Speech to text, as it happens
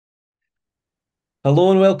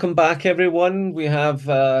Hello and welcome back, everyone. We have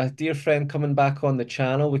a dear friend coming back on the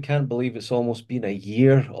channel. We can't believe it's almost been a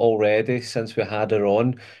year already since we had her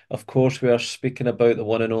on. Of course, we are speaking about the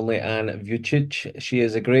one and only Ann Vucic. She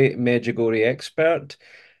is a great Medjugorje expert,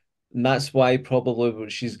 and that's why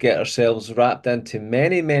probably she's get herself wrapped into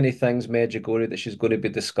many, many things Medjugorje that she's going to be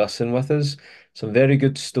discussing with us. Some very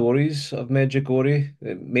good stories of Medjugorje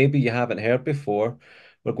that maybe you haven't heard before.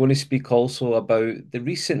 We're going to speak also about the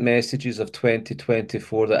recent messages of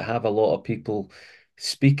 2024 that have a lot of people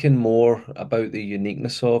speaking more about the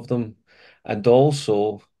uniqueness of them. And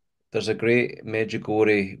also, there's a great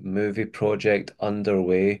Medjugorje movie project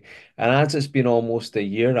underway. And as it's been almost a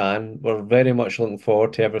year, Anne, we're very much looking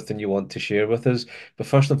forward to everything you want to share with us. But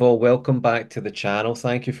first of all, welcome back to the channel.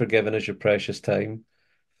 Thank you for giving us your precious time.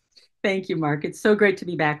 Thank you, Mark. It's so great to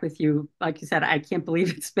be back with you. Like you said, I can't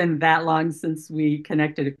believe it's been that long since we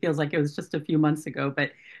connected. It feels like it was just a few months ago, but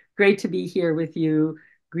great to be here with you.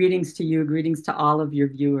 Greetings to you, greetings to all of your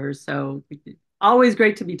viewers. So, always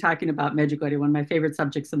great to be talking about Medjugorje, one of my favorite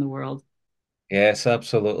subjects in the world. Yes,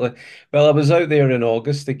 absolutely. Well, I was out there in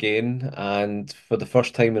August again, and for the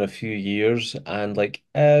first time in a few years, and like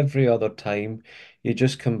every other time, you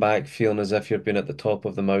just come back feeling as if you've been at the top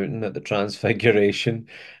of the mountain at the Transfiguration,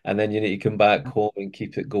 and then you need to come back home and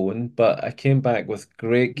keep it going. But I came back with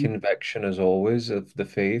great conviction, as always, of the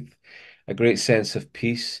faith, a great sense of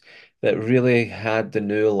peace that really had the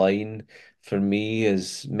new line for me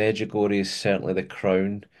as Medjugorje is certainly the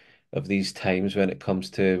crown of these times when it comes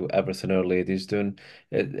to everything Our Lady's doing.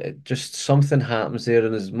 It just something happens there,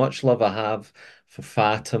 and as much love I have for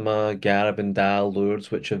Fatima, Garabandal,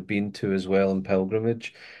 Lourdes, which I've been to as well in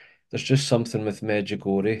pilgrimage, there's just something with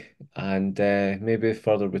Medjugorje, and maybe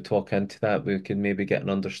further we talk into that, we can maybe get an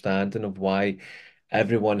understanding of why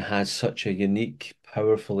everyone has such a unique,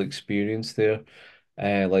 powerful experience there,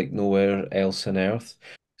 like nowhere else on earth.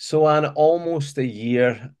 So, Anne, almost a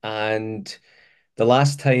year, and the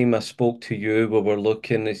last time I spoke to you, we were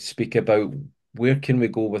looking to speak about where can we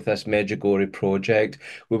go with this Medjugorje project.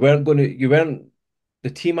 We weren't going to, you weren't, the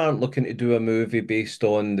team aren't looking to do a movie based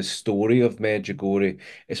on the story of Medjugorje.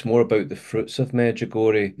 It's more about the fruits of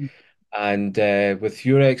Medjugorje. And with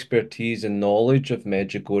your expertise and knowledge of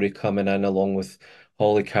Medjugorje coming in along with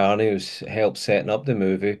Holly Carney, who's helped setting up the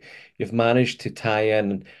movie, you've managed to tie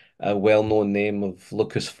in a well-known name of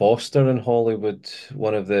Lucas Foster in Hollywood,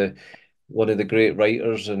 one of the great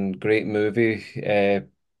writers and great movie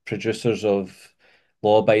producers of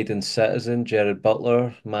Law Abiding Citizen, Jared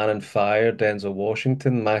Butler, Man on Fire, Denzel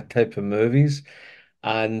Washington, my type of movies.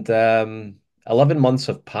 And 11 months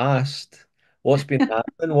have passed. What's been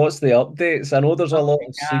happening? What's the updates? I know there's a Oh lot my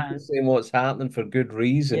of gosh. secrecy in what's happening for good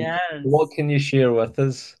reason. What Yes. can you share with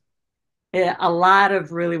us? Yeah, a lot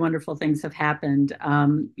of really wonderful things have happened.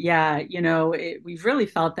 Yeah, we've really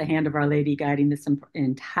felt the hand of Our Lady guiding this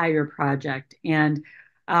entire project. And,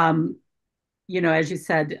 um, as you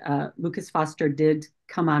said, Lucas Foster did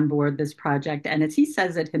come on board this project. And as he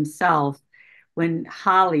says it himself, when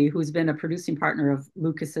Holly, who's been a producing partner of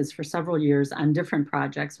Lucas's for several years on different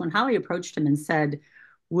projects, when Holly approached him and said,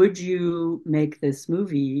 "Would you make this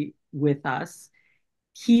movie with us?"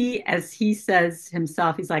 As he says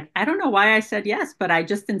himself, he's like, I don't know why I said yes, but I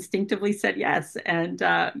just instinctively said yes. And,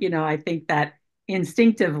 I think that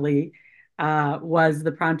instinctively was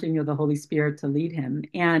the prompting of the Holy Spirit to lead him.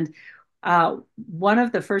 And one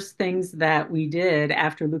of the first things that we did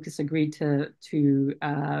after Lucas agreed to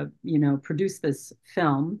produce this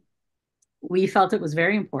film, we felt it was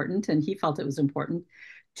very important, and he felt it was important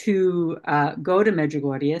to go to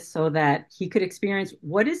Medjugorje so that he could experience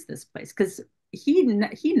what is this place, because he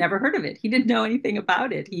never heard of it. He didn't know anything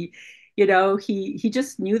about it. He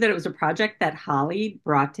just knew that it was a project that Holly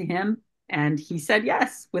brought to him, and he said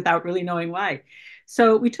yes without really knowing why.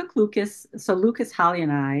 So we took Lucas. So Lucas, Holly,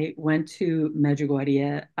 and I went to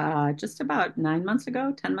Medjugorje just about 9 months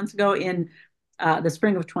ago, 10 months ago, in the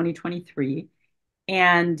spring of 2023,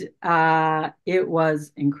 and it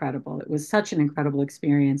was incredible. It was such an incredible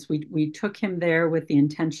experience. We took him there with the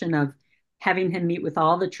intention of having him meet with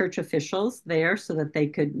all the church officials there so that they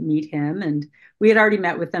could meet him. And we had already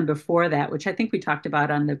met with them before that, which I think we talked about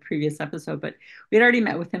on the previous episode. But we had already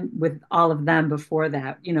met with him, with all of them before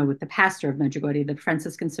that. With the pastor of Medjugorje, the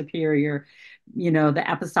Franciscan superior, the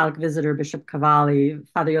apostolic visitor, Bishop Cavalli,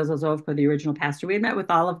 Father Jozef, the original pastor. We had met with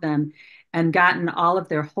all of them and gotten all of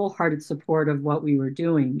their wholehearted support of what we were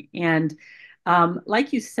doing. And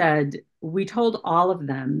like you said, we told all of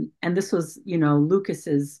them, and this was,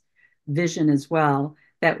 Lucas's vision as well,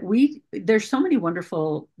 that there's so many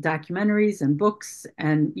wonderful documentaries and books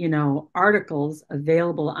and articles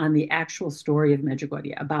available on the actual story of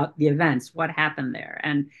Medjugorje, about the events, what happened there,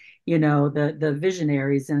 and the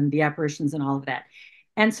visionaries and the apparitions and all of that.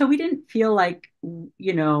 And so we didn't feel like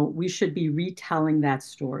we should be retelling that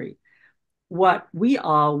story. What we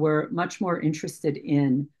all were much more interested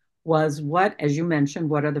in was, what, as you mentioned,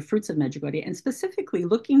 what are the fruits of Medjugorje, and specifically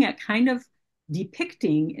looking at kind of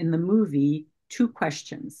depicting in the movie two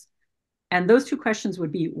questions. And those two questions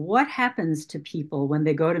would be, what happens to people when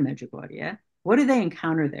they go to Medjugorje? What do they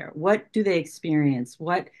encounter there? What do they experience?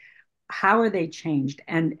 How are they changed?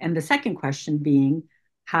 And the second question being,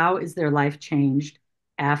 how is their life changed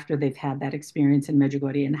after they've had that experience in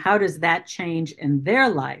Medjugorje? And how does that change in their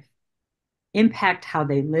life impact how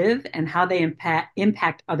they live and how they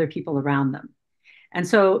impact other people around them? And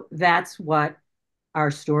so that's what our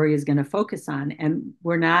story is going to focus on. And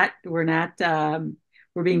we're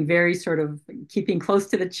being very sort of keeping close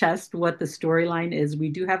to the chest what the storyline is. We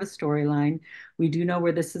do have a storyline. We do know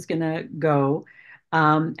where this is going to go.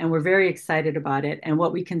 And we're very excited about it. And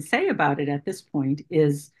what we can say about it at this point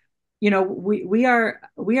is, we are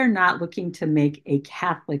not looking to make a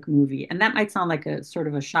Catholic movie. And that might sound like a sort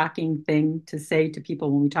of a shocking thing to say to people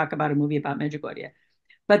when we talk about a movie about Medjugorje.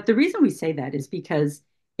 But the reason we say that is because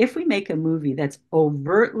if we make a movie that's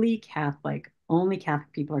overtly Catholic, only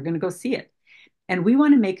Catholic people are going to go see it. And we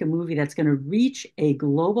want to make a movie that's going to reach a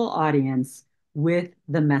global audience with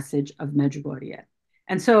the message of Medjugorje.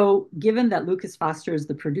 And so, given that Lucas Foster is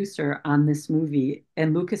the producer on this movie,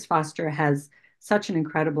 and Lucas Foster has such an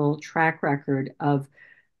incredible track record of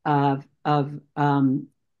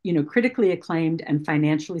critically acclaimed and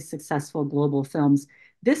financially successful global films,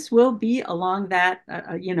 this will be along that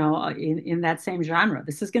in that same genre.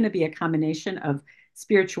 This is going to be a combination of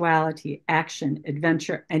spirituality, action,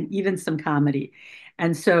 adventure, and even some comedy.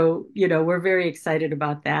 And so we're very excited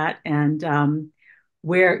about that. And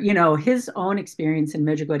where his own experience in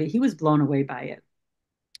Medjugorje, he was blown away by it.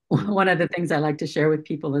 One of the things I like to share with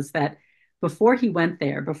people is that before he went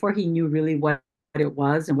there, before he knew really what it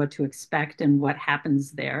was and what to expect and what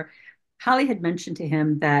happens there, Holly had mentioned to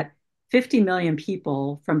him that 50 million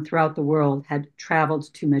people from throughout the world had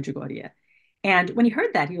traveled to Medjugorje. And when he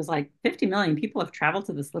heard that, he was like, 50 million people have traveled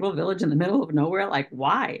to this little village in the middle of nowhere? Like,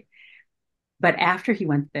 why? But after he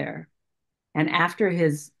went there, and after he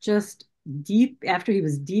was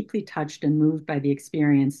deeply touched and moved by the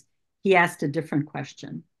experience, he asked a different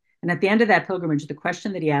question. And at the end of that pilgrimage, the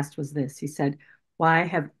question that he asked was this. He said, why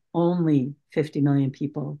have only 50 million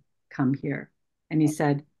people come here? And he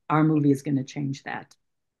said, our movie is going to change that.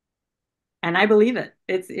 And I believe it.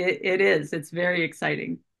 It is. It's very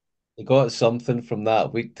exciting. You got something from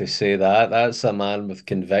that week to say that. That's a man with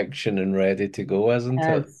conviction and ready to go, isn't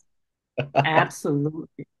it? Yes,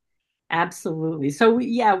 absolutely. Absolutely. So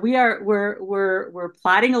yeah, we're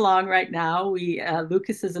plodding along right now.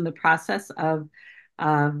 Lucas is in the process of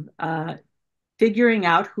figuring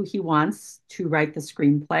out who he wants to write the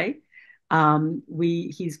screenplay.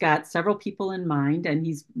 He's got several people in mind, and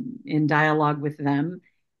he's in dialogue with them.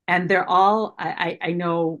 And they're all, I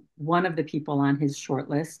know one of the people on his short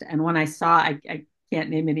list. And when I can't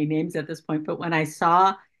name any names at this point, but when I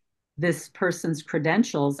saw this person's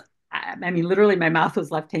credentials, I mean, literally, my mouth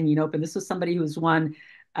was left hanging open. This was somebody who's won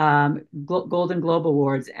Golden Globe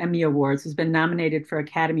Awards, Emmy Awards, who's been nominated for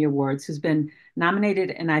Academy Awards, who's been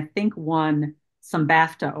nominated and I think won some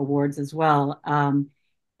BAFTA awards as well.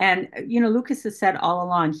 And Lucas has said all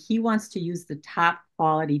along he wants to use the top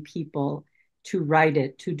quality people to write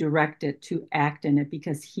it, to direct it, to act in it,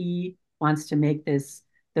 because he wants to make this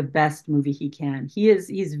the best movie he can.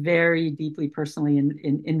 He's very deeply personally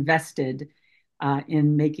invested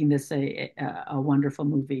in making this a wonderful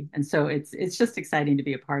movie, and so it's just exciting to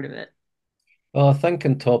be a part of it. Well, I think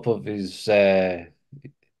on top of his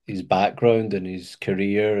background and his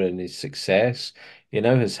career and his success, he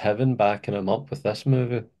now has heaven backing him up with this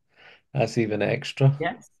movie. That's even extra.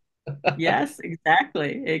 Yes, yes,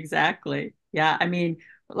 exactly, exactly. Yeah, I mean,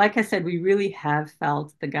 like I said, we really have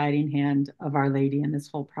felt the guiding hand of Our Lady in this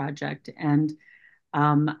whole project, and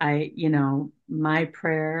my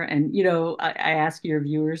prayer, and I ask your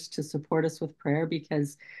viewers to support us with prayer,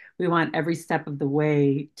 because we want every step of the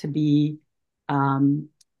way to be um,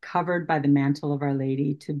 covered by the mantle of Our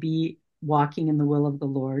Lady, to be walking in the will of the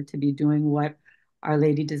Lord, to be doing what Our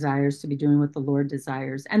Lady desires, to be doing what the Lord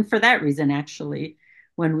desires. And for that reason, actually,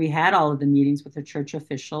 when we had all of the meetings with the church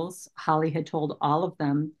officials, Holly had told all of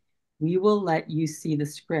them, we will let you see the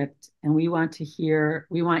script, and we want your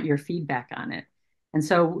feedback on it. And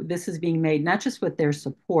so this is being made not just with their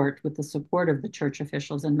support, with the support of the church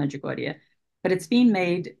officials in Medjugorje, but it's being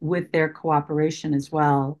made with their cooperation as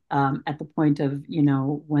well, at the point of,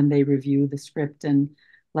 when they review the script and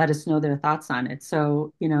let us know their thoughts on it.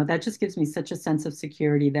 So, that just gives me such a sense of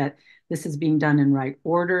security that this is being done in right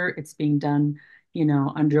order. It's being done,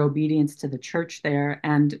 under obedience to the church there.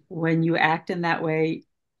 And when you act in that way,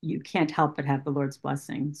 you can't help but have the Lord's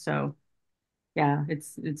blessing. So, yeah,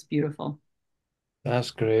 it's beautiful.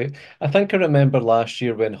 That's great. I think I remember last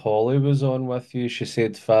year when Holly was on with you, she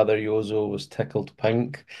said Father Yozo was tickled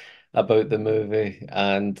pink about the movie,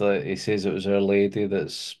 and he says it was Our Lady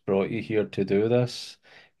that's brought you here to do this.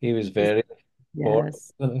 He was He's, very important,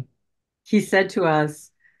 yes. wasn't He said to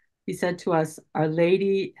us, Our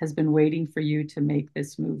Lady has been waiting for you to make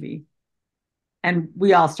this movie. And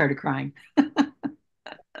we all started crying.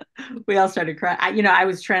 We all started crying. I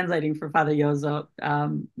was translating for Father Yozo,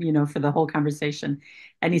 for the whole conversation.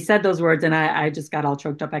 And he said those words, and I just got all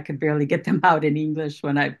choked up. I could barely get them out in English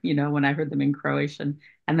when I heard them in Croatian.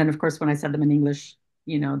 And then, of course, when I said them in English,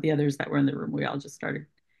 the others that were in the room, we all just started,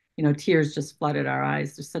 tears just flooded our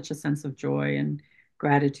eyes. There's such a sense of joy and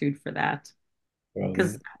gratitude for that.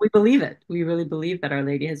 Because Brilliant. we believe it. We really believe that Our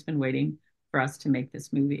Lady has been waiting for us to make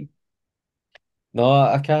this movie. No,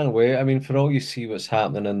 I can't wait. I mean, for all you see what's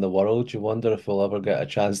happening in the world, you wonder if we'll ever get a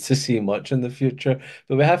chance to see much in the future.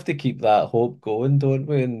 But we have to keep that hope going, don't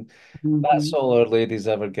we? And that's Mhm. all Our Lady's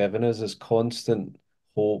ever given us is constant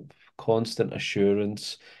hope, constant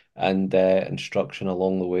assurance, and instruction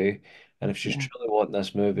along the way. And if she's Yeah. truly wanting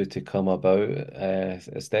this movie to come about,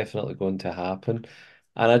 it's definitely going to happen.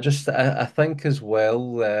 And I think as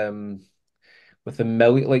well, with a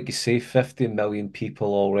million, like you say, 50 million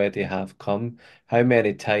people already have come. How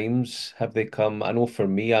many times have they come? I know for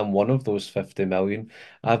me, I'm one of those 50 million.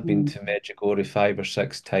 I've been Mm. to Medjugorje 5 or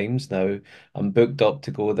 6 times now. I'm booked up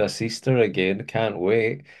to go this Easter again. Can't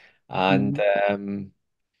wait. And Mm.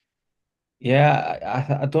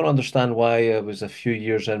 yeah, I don't understand why it was a few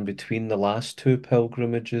years in between the last two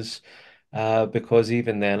pilgrimages, because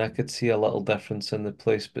even then I could see a little difference in the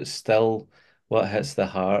place, but still, what hits the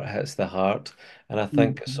heart hits the heart. And I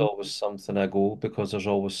think it's Mhm. always something I go because there's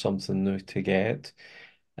always something new to get.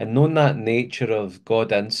 And knowing that nature of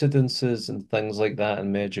God incidences and things like that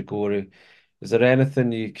in Medjugorje, is there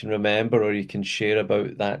anything you can remember or you can share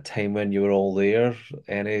about that time when you were all there?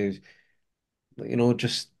 Any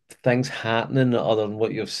just things happening other than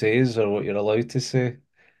what you've says or what you're allowed to say.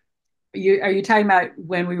 Are you talking about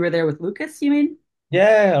when we were there with Lucas, you mean?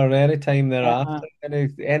 Yeah, or any time Yeah.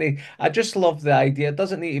 thereafter. I just love the idea. It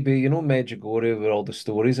doesn't need to be, Medjugorje with all the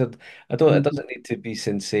stories. I don't, it Mhm. doesn't need to be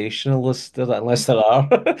sensationalist unless there are.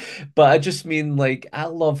 But I just mean, like, I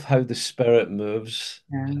love how the spirit moves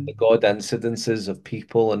Yeah. and the God incidences of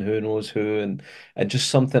people and who knows who and just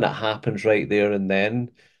something that happens right there and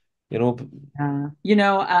then, you know.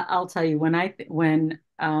 I'll tell you when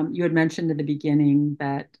you had mentioned in the beginning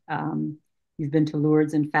that you've been to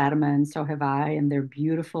Lourdes and Fatima, and so have I, and they're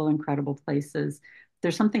beautiful, incredible places.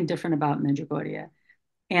 There's something different about Medjugorje,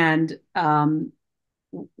 and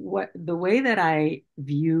what the way that I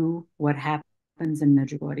view what happens in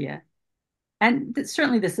Medjugorje, and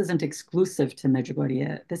certainly this isn't exclusive to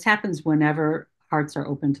Medjugorje. This happens whenever hearts are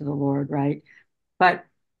open to the Lord, right? But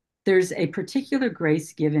there's a particular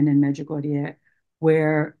grace given in Medjugorje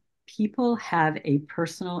where people have a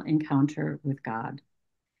personal encounter with God.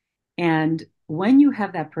 And when you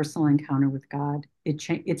have that personal encounter with God,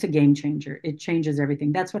 it's a game changer. It changes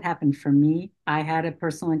everything. That's what happened for me. I had a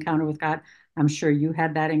personal encounter with God. I'm sure you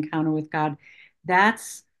had that encounter with God.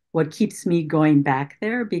 That's what keeps me going back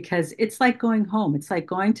there because it's like going home. It's like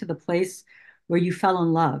going to the place where you fell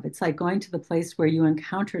in love. It's like going to the place where you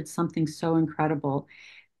encountered something so incredible,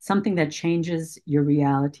 something that changes your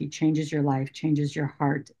reality, changes your life, changes your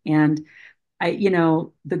heart. And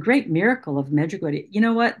the great miracle of Medjugorje, you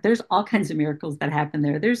know what? There's all kinds of miracles that happen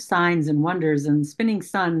there. There's signs and wonders and spinning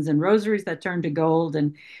suns and rosaries that turn to gold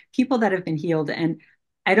and people that have been healed. And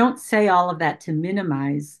I don't say all of that to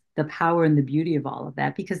minimize the power and the beauty of all of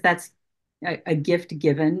that because that's a gift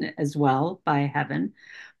given as well by heaven.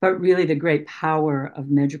 But really, the great power of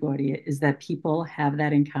Medjugorje is that people have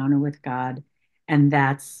that encounter with God, and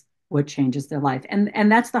that's what changes their life.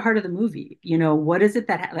 And that's the heart of the movie. What is it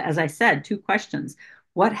that, as I said, two questions.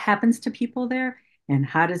 What happens to people there and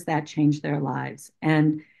how does that change their lives?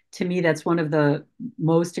 And to me, that's one of the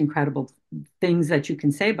most incredible things that you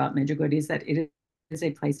can say about Medjugorje is that it is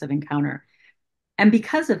a place of encounter. And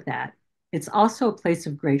because of that, it's also a place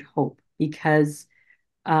of great hope because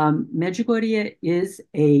Medjugorje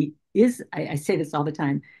I say this all the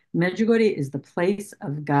time. Medjugorje is the place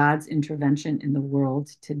of God's intervention in the world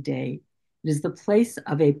today. It is the place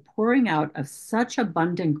of a pouring out of such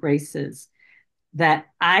abundant graces that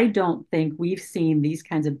I don't think we've seen these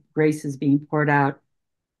kinds of graces being poured out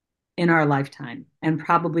in our lifetime, and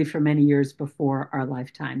probably for many years before our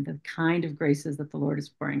lifetime, the kind of graces that the Lord is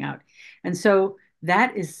pouring out. And so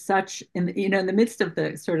that is such, in the midst of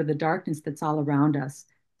the sort of the darkness that's all around us,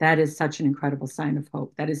 that is such an incredible sign of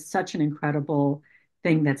hope. That is such an incredible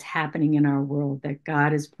thing that's happening in our world, that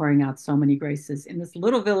God is pouring out so many graces in this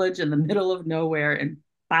little village in the middle of nowhere in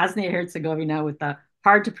Bosnia Herzegovina with a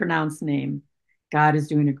hard to pronounce name. God is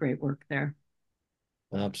doing a great work there.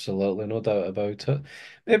 Absolutely, no doubt about it.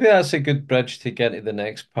 Maybe that's a good bridge to get to the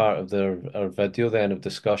next part of our video then of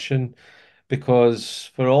discussion,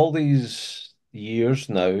 because for all these years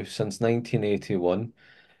now, since 1981,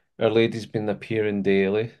 Our Lady's been appearing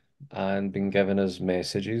daily and been giving us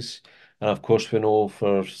messages. And of course, we know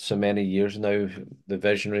for so many years now, the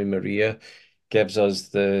visionary Maria gives us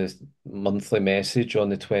the monthly message on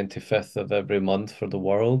the 25th of every month for the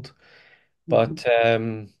world. Mhm, But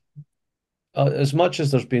as much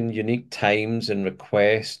as there's been unique times and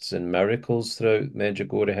requests and miracles throughout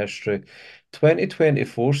Medjugorje history,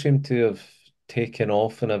 2024 seemed to have taken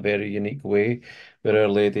off in a very unique way, where Our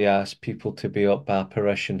Lady asked people to be up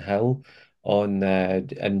Apparition Hill on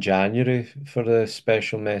in January for the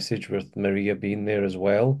special message with Maria being there as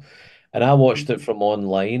well. And I watched it mhm, from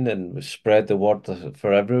online and spread the word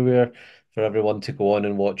for everywhere, for everyone to go on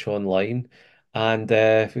and watch online. And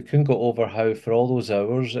we couldn't go over how, for all those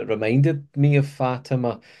hours, it reminded me of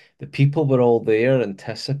Fatima. The people were all there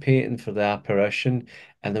anticipating for the apparition,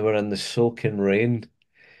 and they were in the soaking rain.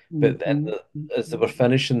 But then, mhm, as they mhm. were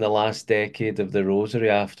finishing the last decade of the rosary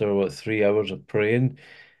after, what, 3 hours of praying,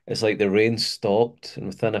 it's like the rain stopped, and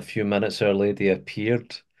within a few minutes, Our Lady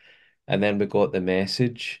appeared, and then we got the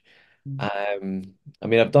message. I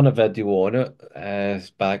mean, I've done a video on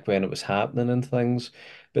it back when it was happening and things,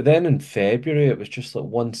 but then in February it was just like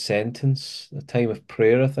one sentence, the time of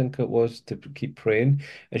prayer, I think it was, to keep praying,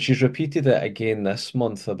 and she's repeated it again this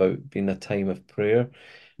month about being a time of prayer,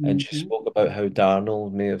 and she Mhm, spoke about how Darnell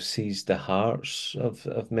may have seized the hearts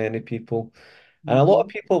of many people. And a lot of mhm,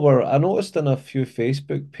 people were, I noticed in a few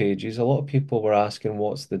Facebook pages, a lot of people were asking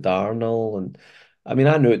what's the darnel. And I mean,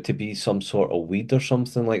 I knew it to be some sort of weed or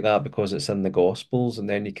something like that because it's in the Gospels, and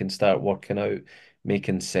then you can start working out,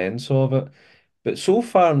 making sense of it. But so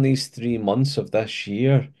far in these 3 months of this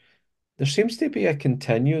year, there seems to be a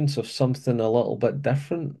continuance of something a little bit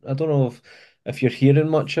different. I don't know if you're hearing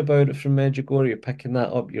much about it from Medjugorje, you're picking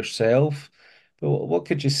that up yourself. But what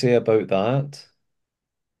could you say about that?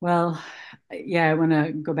 Well, yeah, I want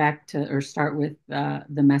to go back to or start with the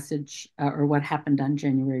message or what happened on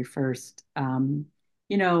January 1st.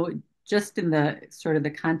 You know, just in the sort of the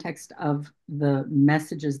context of the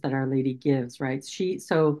messages that Our Lady gives, right?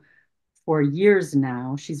 So for years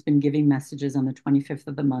now, she's been giving messages on the 25th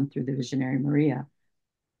of the month through the Visionary Maria.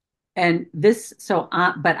 And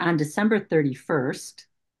but on December 31st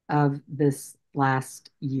of this last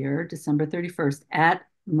year, December 31st, at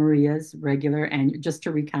Maria's regular, and just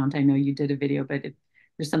to recount, I know you did a video, but if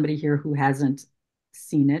there's somebody here who hasn't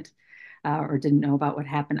seen it or didn't know about what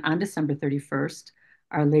happened on December 31st,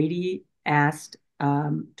 Our Lady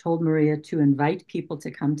told Maria to invite people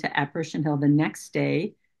to come to Apparition Hill the next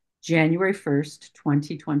day, January 1st,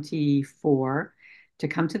 2024, to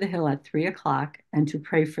come to the Hill at 3 o'clock and to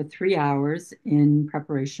pray for 3 hours in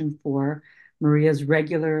preparation for Maria's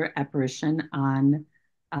regular apparition on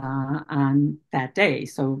that day.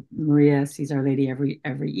 So Maria sees Our Lady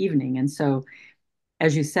every evening, and so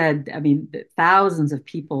as you said, I mean, thousands of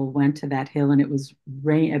people went to that hill, and it was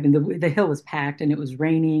rain. I mean, the hill was packed, and it was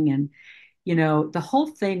raining, and the whole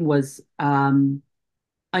thing was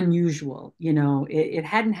unusual. It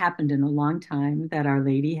hadn't happened in a long time that Our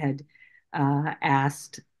Lady had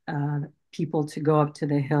asked uh, people to go up to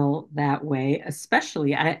the hill that way.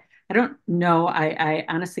 Especially, I don't know. I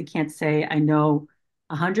honestly can't say I know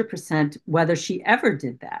 100% whether she ever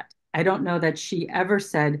did that. I don't know that she ever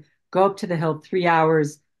said, go up to the hill 3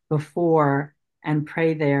 hours before and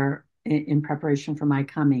pray there in preparation for my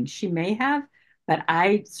coming. She may have, but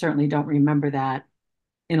I certainly don't remember that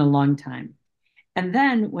in a long time. And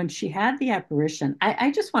then when she had the apparition,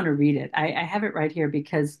 I just want to read it. I have it right here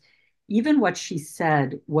because even what she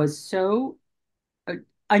said was so uh,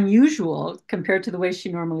 unusual compared to the way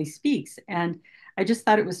she normally speaks. And I just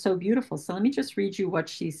thought it was so beautiful. So let me just read you what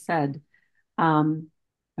she said. Um,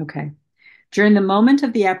 okay. During the moment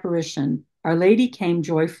of the apparition, Our Lady came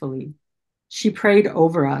joyfully. She prayed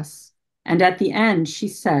over us. And at the end, she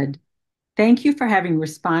said, thank you for having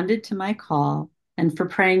responded to my call and for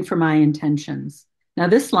praying for my intentions. Now,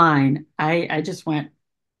 this line, I just went,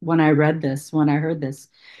 when I read this, when I heard this,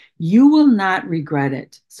 You will not regret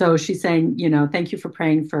it. So she's saying, thank you for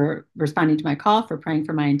praying, for responding to my call, for praying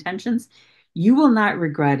for my intentions. You will not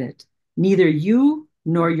regret it. Neither you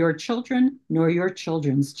nor your children nor your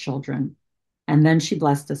children's children. And then she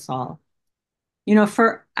blessed us all.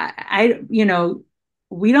 For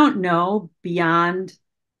we don't know beyond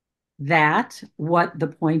that what the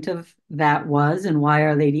point of that was and why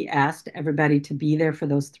Our Lady asked everybody to be there for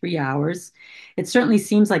those 3 hours. It certainly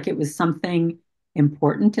seems like it was something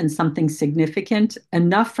important and something significant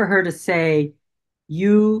enough for her to say,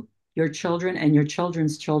 you, your children, and your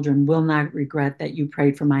children's children will not regret that you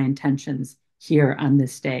prayed for my intentions here on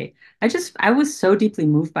this day. I was so deeply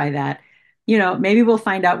moved by that. Maybe we'll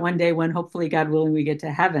find out one day when, hopefully, God willing, we get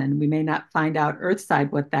to heaven. We may not find out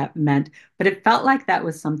earthside what that meant, but it felt like that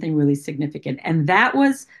was something really significant. And that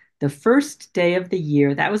was the first day of the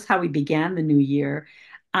year. That was how we began the new year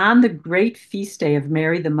on the great feast day of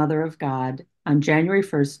Mary, the Mother of God, on January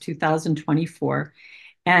 1st, 2024.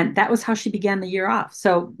 And that was how she began the year off.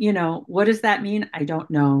 So, what does that mean? I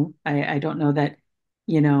don't know. I don't know that,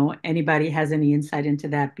 anybody has any insight into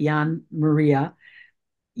that beyond Marija,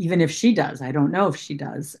 even if she does. I don't know if she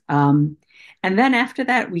does. And then after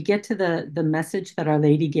that, we get to the message that Our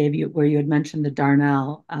Lady gave you, where you had mentioned the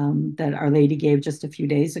Darnell that Our Lady gave just a few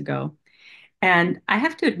days ago. And I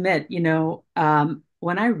have to admit,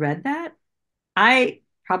 when I read that, I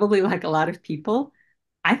probably, like a lot of people,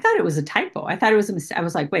 I thought it was a typo. I thought it was a mistake. I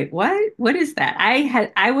was like, wait, what? What is that?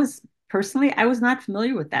 I was not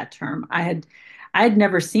familiar with that term. I had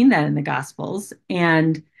never seen that in the Gospels.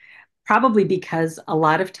 And probably because a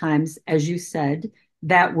lot of times, as you said,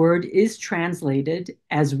 that word is translated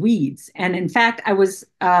as weeds. And in fact, just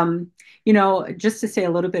to say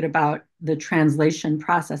a little bit about the translation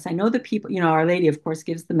process, I know the people, Our Lady, of course,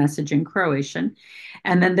 gives the message in Croatian.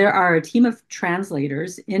 And then there are a team of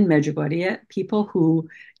translators in Medjugorje, people who,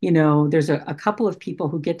 there's a couple of people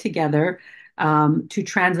who get together to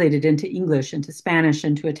translate it into English, into Spanish,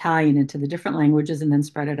 into Italian, into the different languages, and then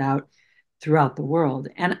spread it out throughout the world.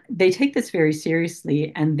 And they take this very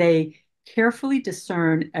seriously, and they carefully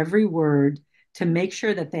discern every word to make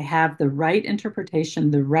sure that they have the right interpretation,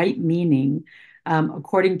 the right meaning,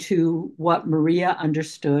 according to what Marija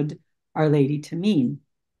understood Our Lady to mean.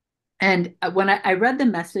 And when I read the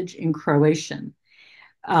message in Croatian,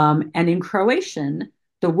 and in Croatian,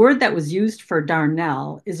 the word that was used for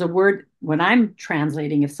darnel is a word, when I'm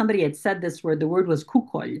translating, if somebody had said this word, the word was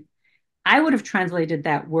kukolj. I would have translated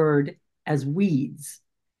that word as weeds.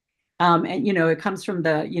 And it comes from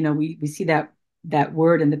we see that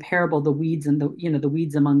word in the parable, the weeds and the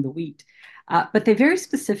weeds among the wheat. But they very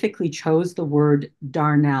specifically chose the word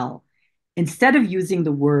darnel instead of using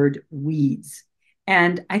the word weeds.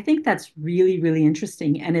 And I think that's really, really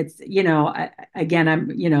interesting. And it's, again,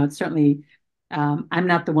 it's certainly, I'm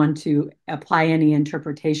not the one to apply any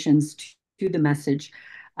interpretations to the message.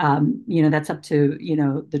 That's up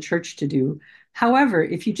to, the church to do. However,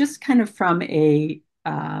 if you just kind of from a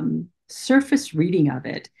surface reading of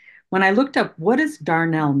it, when I looked up what does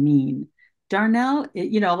darnel mean, darnel,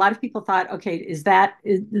 a lot of people thought, okay, is that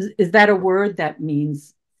a word that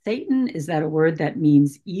means Satan? Is that a word that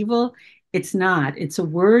means evil? It's not. It's a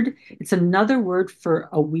word, it's another word for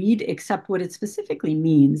a weed, except what it specifically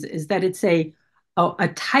means is that it's a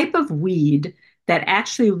type of weed that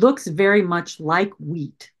actually looks very much like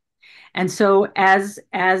wheat. And so as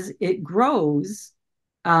it grows,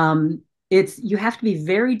 it's you have to be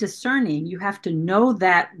very discerning. You have to know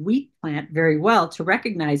that wheat plant very well to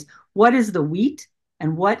recognize what is the wheat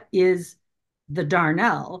and what is the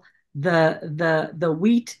darnel, the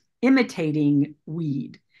wheat imitating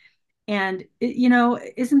weed. And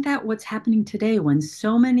isn't that what's happening today when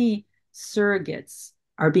so many surrogates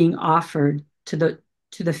are being offered to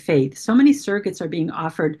the faith? So many surrogates are being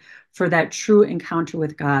offered for that true encounter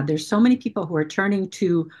with God. There's so many people who are turning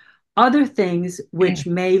to other things which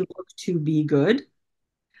may look to be good,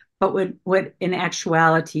 but what in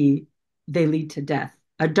actuality they lead to death.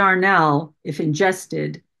 A darnel, if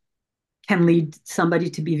ingested, can lead somebody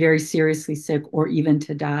to be very seriously sick or even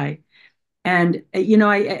to die. And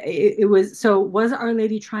was Our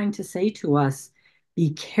Lady trying to say to us,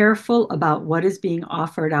 be careful about what is being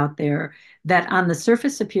offered out there that on the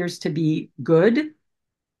surface appears to be good,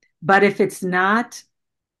 but if it's not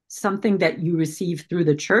something that you receive through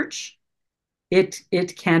the church, it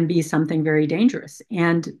can be something very dangerous.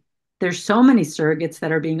 And there's so many surrogates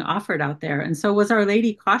that are being offered out there. And so was Our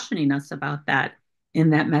Lady cautioning us about that in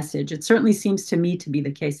that message? It certainly seems to me to be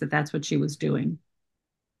the case that that's what she was doing.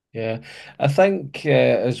 Yeah, I think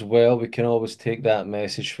as well, we can always take that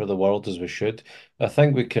message for the world as we should. I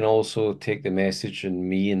think we can also take the message in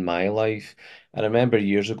me and my life. And I remember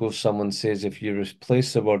years ago, someone says if you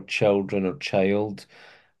replace the word children or child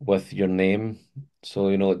with your name, so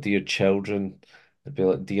like dear children, it'd be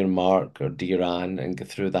like dear Mark or dear Anne, and go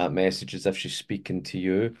through that message as if she's speaking to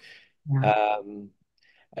you. Yeah. Um,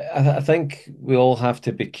 I think we all have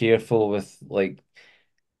to be careful with like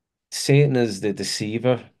Satan is the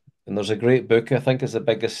deceiver. And there's a great book, I think it's the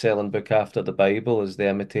biggest selling book after the Bible, is The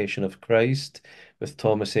Imitation of Christ with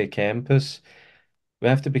Thomas A. Kempis. We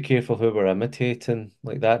have to be careful who we're imitating.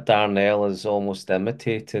 Like that darnel is almost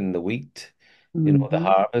imitating the wheat, the Hmm.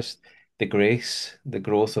 harvest, the grace, the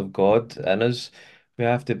growth of God in us. We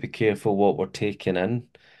have to be careful what we're taking in.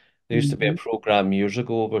 There used to be a Hmm. program years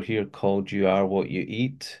ago over here called You Are What You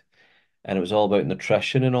Eat, and it was all about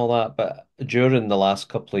nutrition and all that. But during the last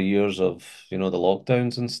couple of years of, the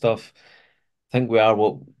lockdowns and stuff, I think we are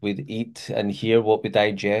what we eat and hear, what we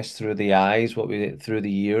digest through the eyes, what we through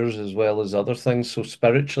the ears, as well as other things. So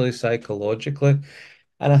spiritually, psychologically.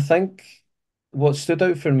 And I think what stood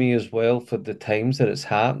out for me as well for the times that it's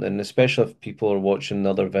happening, especially if people are watching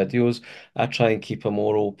other videos, I try and keep a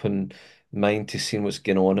more open mind to seeing what's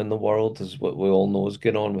going on in the world, as what we all know is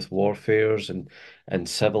going on with warfares and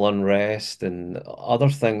civil unrest and other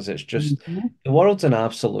things. It's just Hmm. the world's in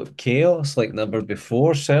absolute chaos like never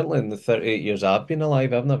before. Certainly in the 38 years I've been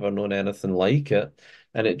alive, I've never known anything like it.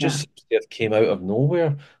 And it just Yeah. seems to have came out of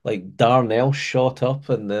nowhere. Like darnel shot up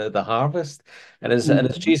in the harvest. And as Hmm.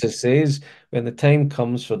 Jesus says, when the time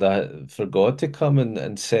comes for God to come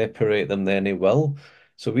and separate them, then He will.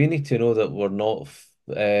 So we need to know that we're not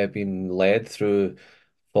being led through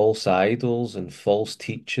false idols and false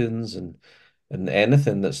teachings and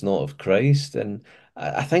anything that's not of Christ. And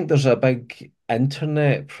I think there's a big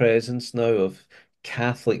internet presence now of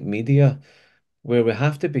Catholic media where we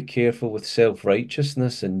have to be careful with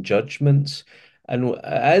self-righteousness and judgments. And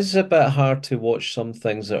it is a bit hard to watch some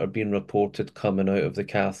things that are being reported coming out of the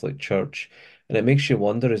Catholic Church. And it makes you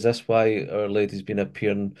wonder, is this why Our Lady's been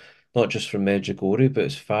appearing not just from Medjugorje, but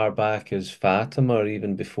as far back as Fatima or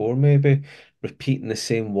even before maybe, repeating the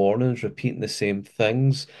same warnings, repeating the same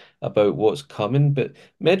things about what's coming. But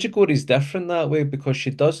Medjugorje is different that way because she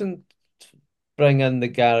doesn't bring in the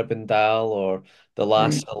Garabandal or the La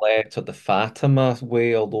Right. Salette or the Fatima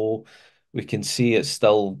way, although we can see it's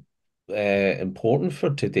still important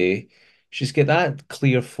for today. She's got that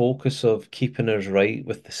clear focus of keeping us right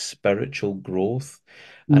with the spiritual growth.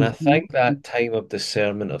 And I Hmm. think that time of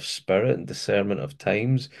discernment of spirit and discernment of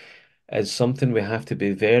times is something we have to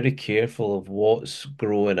be very careful of what's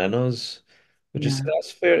growing in us. Would you say Yeah.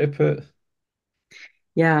 that's fair to put?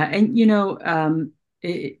 Yeah. And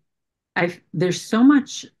it, there's so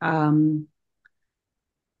much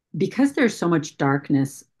because there's so much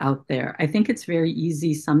darkness out there. I think it's very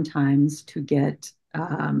easy sometimes to get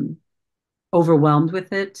overwhelmed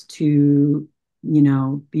with it, to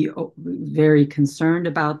be very concerned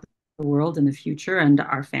about the world and the future and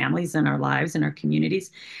our families and our lives and our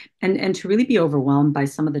communities, and to really be overwhelmed by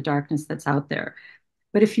some of the darkness that's out there.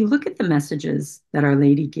 But if you look at the messages that Our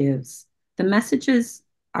Lady gives, the messages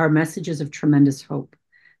are messages of tremendous hope.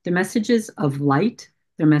 They're messages of light,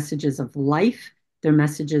 they're messages of life, they're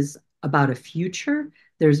messages about a future.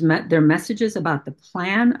 They're messages about the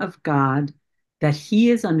plan of God that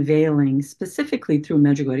He is unveiling specifically through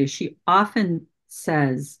Medjugorje. She often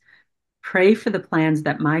says, pray for the plans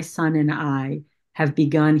that my son and I have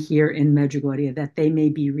begun here in Medjugorje, that they may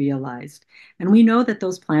be realized. And we know that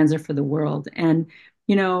those plans are for the world. And,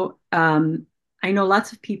 you know, um, I know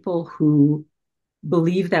lots of people who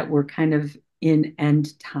believe that we're kind of in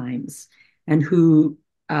end times and who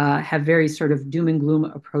have very sort of doom and gloom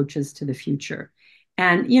approaches to the future.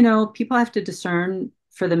 And, people have to discern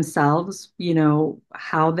for themselves,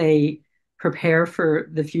 how they prepare for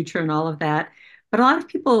the future and all of that. But a lot of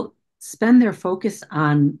people spend their focus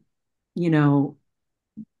on, you know,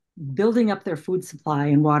 building up their food supply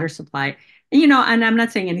and water supply. And I'm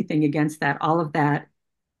not saying anything against that. All of that,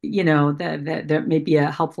 that may be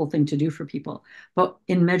a helpful thing to do for people. But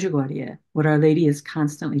in Medjugorje, what Our Lady is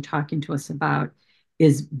constantly talking to us about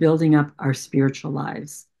is building up our spiritual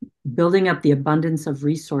lives, building up the abundance of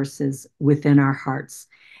resources within our hearts.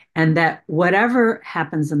 And that whatever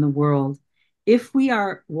happens in the world, if we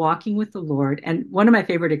are walking with the Lord, and one of my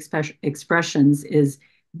favorite expressions is,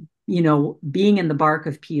 being in the bark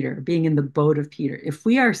of Peter, being in the boat of Peter. If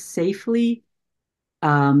we are safely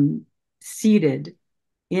seated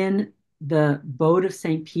in the boat of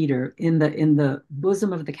St. Peter, in the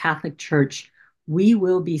bosom of the Catholic Church, we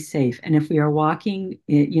will be safe. And if we are walking,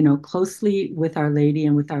 closely with Our Lady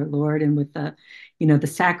and with our Lord and with the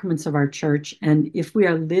sacraments of our church, and if we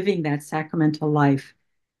are living that sacramental life,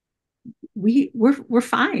 we're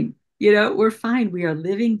fine. We're fine. We are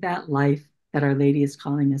living that life that Our Lady is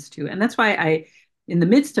calling us to. And that's why in the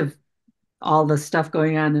midst of all the stuff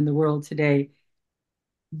going on in the world today,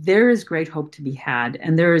 there is great hope to be had.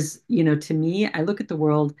 And there is, to me, I look at the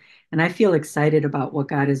world and I feel excited about what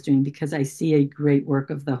God is doing because I see a great work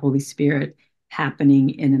of the Holy Spirit happening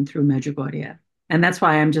in and through Medjugorje. And that's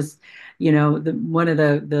why I'm just, one of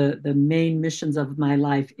the main missions of my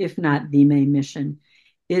life, if not the main mission,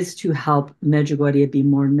 is to help Medjugorje be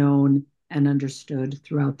more known and understood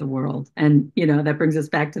throughout the world. And that brings us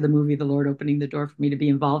back to the movie, The Lord Opening the Door, for me to be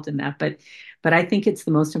involved in that. But I think it's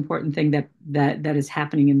the most important thing that is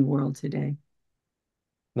happening in the world today.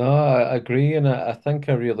 No, I agree, and I think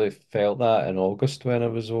I really felt that in August when I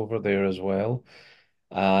was over there as well.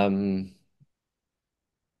 Um,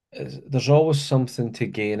 there's always something to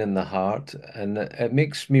gain in the heart, and it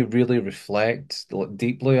makes me really reflect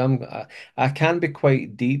deeply. I can be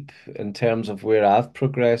quite deep in terms of where I've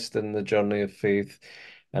progressed in the journey of faith,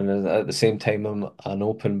 and at the same time, I'm an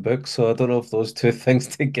open book. So I don't know if those two things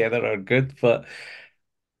together are good, but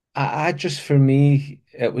I just, for me,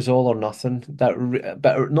 it was all or nothing.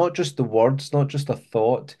 But not just the words, not just a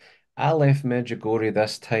thought. I left Medjugorje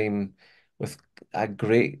this time with a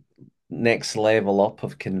great next level up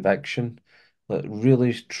of conviction, like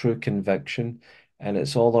really true conviction, and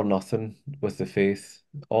it's all or nothing with the faith,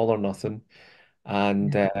 all or nothing,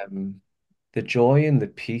 and Yeah, the joy and the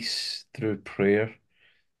peace through prayer.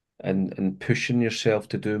 And pushing yourself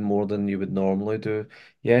to do more than you would normally do.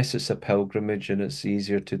 Yes, it's a pilgrimage and it's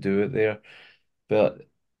easier to do it there, but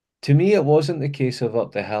to me, it wasn't the case of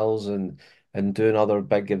up the hills and doing other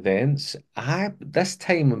big events. I this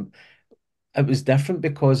time it was different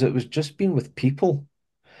because it was just being with people.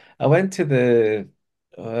 I went to the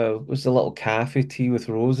was the little cafe tea with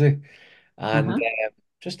Rosie, and uh-huh.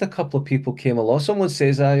 just a couple of people came along. Someone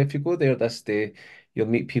says, if you go there this day, you'll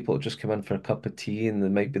meet people that just come in for a cup of tea and they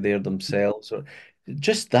might be there themselves, or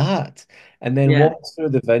just that. And then Yeah. walk through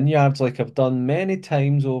the vineyards like I've done many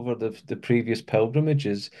times over the previous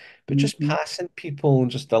pilgrimages, but just Mhm. passing people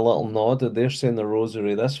and just a little nod, and they're saying the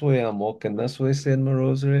rosary this way, I'm walking this way saying my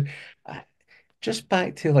rosary. I- Just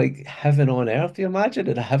back to like heaven on earth. You imagine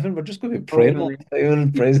in heaven, we're just going to be praying all Totally. the time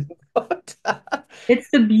and praising God. It's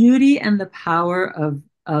the beauty and the power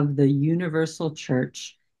of the universal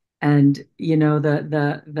church. And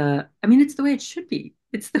the I mean, it's the way it should be.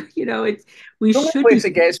 It's the, it's we The only should be. place that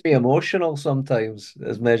gets me emotional sometimes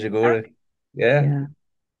is Medjugorje. Yeah, Yeah.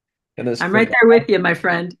 and it's I'm right there phenomenal. with you, my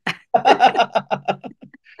friend.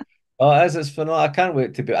 Oh, it is, it's phenomenal. I can't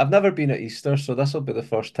wait to be. I've never been at Easter, so this will be the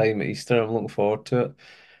first time at Easter. I'm looking forward to it.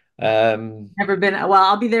 Never been, well,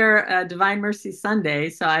 I'll be there Divine Mercy Sunday,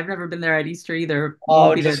 so I've never been there at Easter either.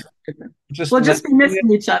 Won't Oh, be there. just We'll just missing be you.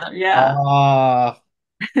 missing each other. Yeah. Ah,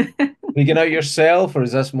 you get out yourself, or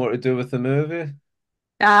is this more to do with the movie?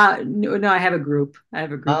 No, no, I have a group. I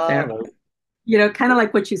have a group Ah, there. right. Kind of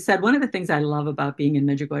like what you said, one of the things I love about being in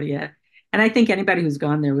Medjugorje, and I think anybody who's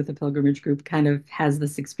gone there with a pilgrimage group kind of has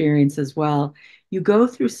this experience as well. You go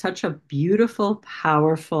through such a beautiful,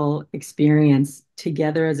 powerful experience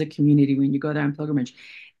together as a community when you go there on pilgrimage.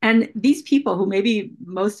 And these people who maybe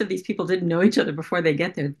most of these people didn't know each other before they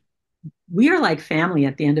get there, we are like family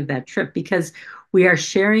at the end of that trip because we are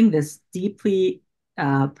sharing this deeply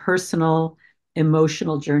personal,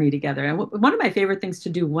 emotional journey together. And one of my favorite things to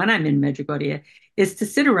do when I'm in Medjugorje is to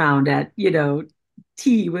sit around at,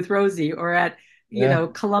 tea with Rosie or at, Yeah,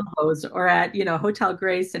 Columbo's or at, Hotel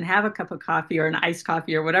Grace and have a cup of coffee or an iced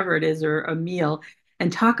coffee or whatever it is or a meal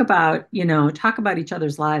and talk about each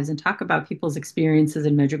other's lives and talk about people's experiences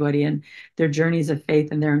in Medjugorje and their journeys of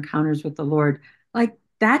faith and their encounters with the Lord. Like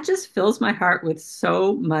that just fills my heart with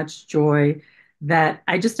so much joy that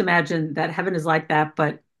I just imagine that heaven is like that,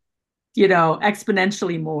 but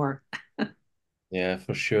exponentially more. yeah,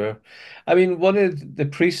 for sure. I mean, one of the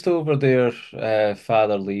priest over there,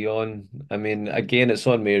 Father Leon. I mean, again, it's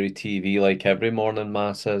on Mary TV like every morning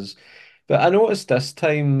mass is. But I noticed this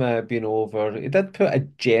time being over, he did put a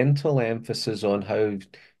gentle emphasis on how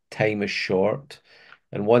time is short.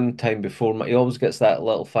 And one time before, he always gets that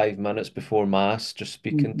little 5 minutes before Mass, just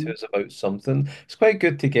speaking to Mhm. us about something. It's quite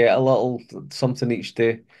good to get a little something each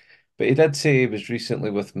day. But he did say he was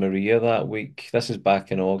recently with Marija that week. This is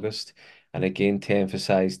back in August. And again, to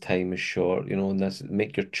emphasize time is short, and this,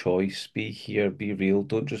 make your choice, be here, be real.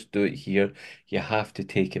 Don't just do it here. You have to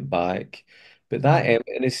take it back. But that,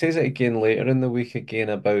 and it says it again later in the week again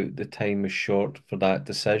about the time is short for that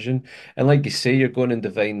decision. And like you say, you're going in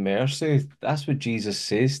divine mercy. That's what Jesus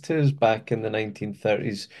says to us back in the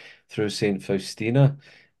 1930s through Saint Faustina.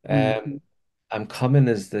 Um, Mhm. I'm coming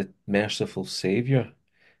as the merciful Savior.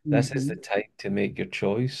 This is the Mhm. time to make your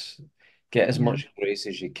choice. Get as Yeah. much grace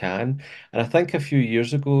as you can. And I think a few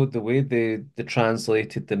years ago, the way they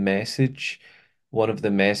translated the message, one of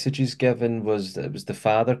the messages given was that it was the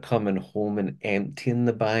father coming home and emptying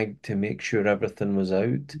the bag to make sure everything was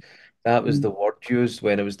out. That was Mhm. the word used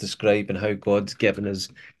when it was describing how God's given us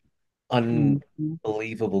Mhm.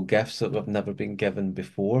 unbelievable gifts that we've never been given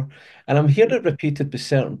before. And I'm hearing it repeated by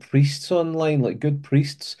certain priests online, like good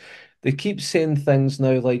priests. They keep saying things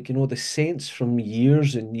now like, the saints from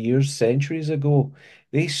years and years, centuries ago,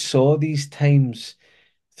 they saw these times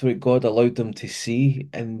through what God allowed them to see,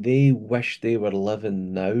 and they wish they were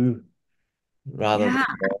living now rather than Yeah.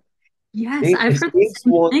 Yes, they, I've the heard the saints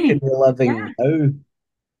same want to thing. be Yeah. living now.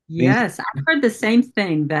 These Yes, I've heard the same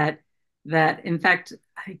thing that in fact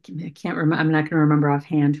I can't remember. I'm not going to remember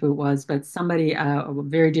offhand who it was, but somebody, a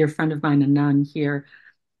very dear friend of mine, a nun here,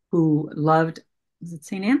 who loved, was it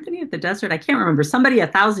St. Anthony of the Desert? I can't remember. Somebody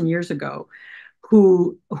 1,000 years ago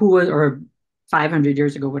who was, or 500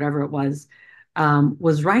 years ago, whatever it was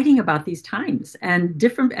writing about these times and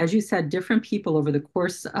different, as you said, different people over the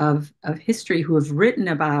course of history who have written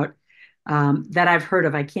about that I've heard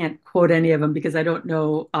of. I can't quote any of them because I don't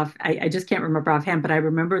know I just can't remember offhand, but I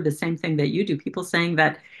remember the same thing that you do. People saying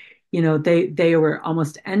that, they were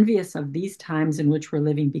almost envious of these times in which we're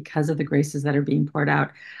living because of the graces that are being poured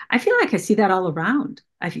out. I feel like I see that all around.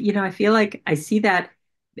 I feel like I see that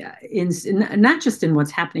in not just in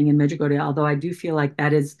what's happening in Medjugorje, although I do feel like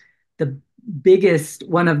that is the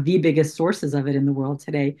one of the biggest sources of it in the world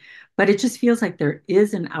today. But it just feels like there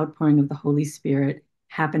is an outpouring of the Holy Spirit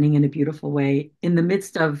happening in a beautiful way in the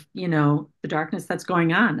midst of, the darkness that's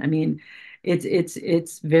going on. I mean,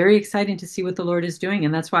 it's very exciting to see what the Lord is doing.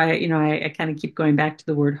 And that's why, I kind of keep going back to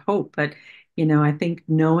the word hope. But, I think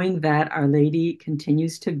knowing that Our Lady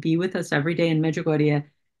continues to be with us every day in Medjugorje,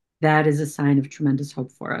 that is a sign of tremendous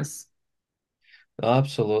hope for us.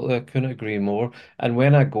 Absolutely, I couldn't agree more. And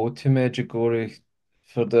when I go to Medjugorje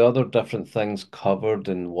for the other different things covered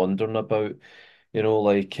and wondering about,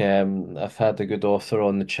 like I've had a good author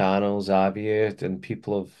on the channels, Aviate, and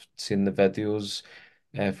people have seen the videos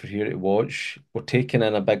for here to watch. We're taking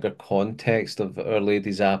in a bigger context of Our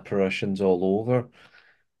Lady's apparitions all over.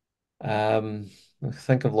 Um, I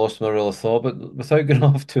think I've lost my real thought, but without going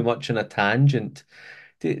off too much on a tangent,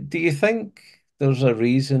 do you think there's a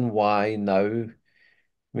reason why now?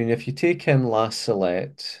 I mean, if you take in La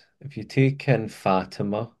Salette, if you take in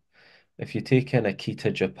Fatima, if you take in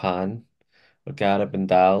Akita, Japan, or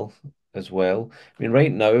Garabandal as well. I mean,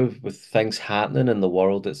 right now, with things happening in the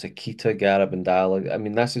world, it's Akita, Garabandal. I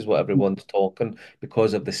mean, this is what everyone's talking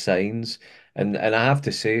because of the signs. And I have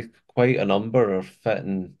to say, quite a number are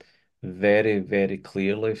fitting very, very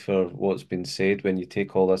clearly for what's been said when you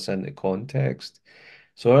take all this into context.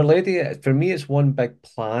 So Our Lady, for me, it's one big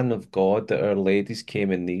plan of God that Our Ladies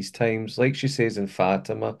came in these times. Like she says in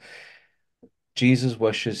Fatima, Jesus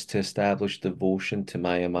wishes to establish devotion to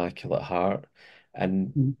my Immaculate Heart.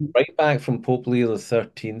 And Mhm. right back from Pope Leo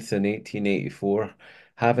XIII in 1884,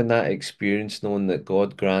 having that experience, knowing that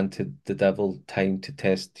God granted the devil time to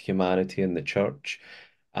test humanity and the church,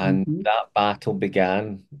 and Mhm. that battle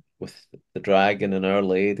began with the dragon and Our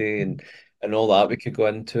Lady and all that we could go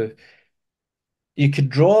into. You could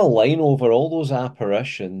draw a line over all those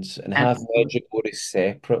apparitions and have Absolutely. Medjugorje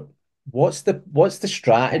separate. What's the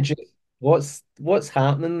strategy? What's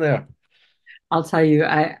happening there? I'll tell you,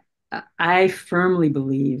 I firmly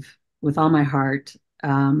believe with all my heart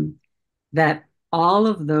that all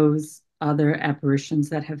of those other apparitions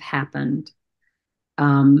that have happened,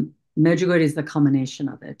 Medjugorje is the culmination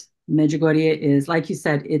of it. Medjugorje is, like you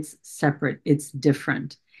said, it's separate, it's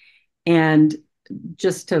different. And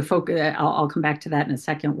just to focus, I'll come back to that in a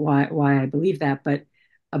second, why I believe that. But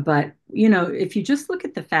if you just look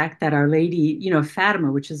at the fact that Our Lady,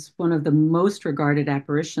 Fatima, which is one of the most regarded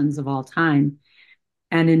apparitions of all time,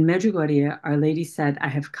 and in Medjugorje, Our Lady said, I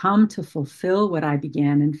have come to fulfill what I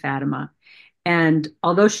began in Fatima. And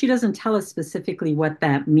although she doesn't tell us specifically what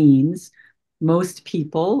that means, most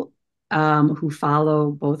people who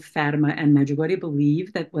follow both Fatima and Medjugorje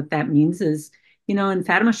believe that what that means is, in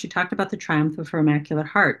Fatima, she talked about the triumph of her Immaculate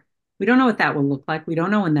Heart. We don't know what that will look like. We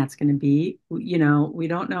don't know when that's going to be. We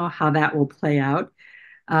don't know how that will play out.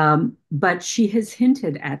 But she has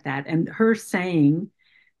hinted at that. And her saying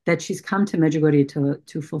that she's come to Medjugorje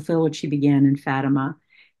to fulfill what she began in Fatima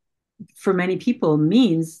for many people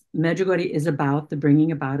means Medjugorje is about the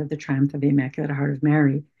bringing about of the triumph of the Immaculate Heart of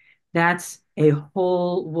Mary. That's a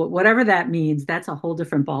whole, whatever that means, that's a whole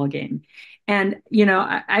different ballgame. And,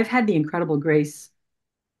 I've had the incredible grace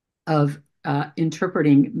of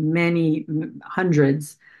interpreting many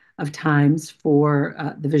hundreds of times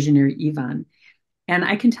for the visionary Ivan. And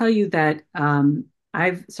I can tell you that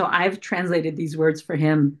I've translated these words for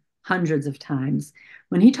him hundreds of times.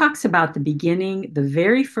 When he talks about the beginning, the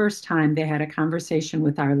very first time they had a conversation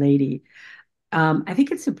with Our Lady, I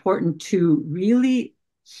think it's important to really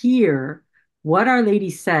hear what Our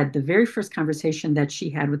Lady said the very first conversation that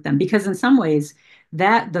she had with them, because in some ways,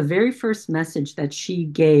 that the very first message that she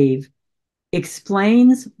gave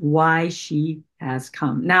explains why she has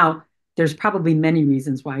come. Now, there's probably many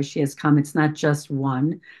reasons why she has come. It's not just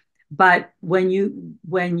one. But when you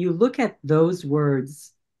look at those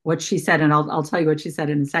words, what she said, and I'll tell you what she said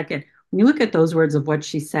in a second. When you look at those words of what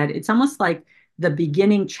she said, it's almost like the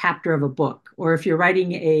beginning chapter of a book. Or if you're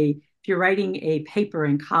writing a paper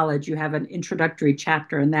in college, you have an introductory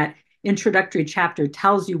chapter, and that introductory chapter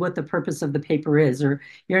tells you what the purpose of the paper is, or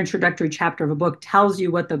your introductory chapter of a book tells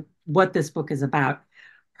you what this book is about.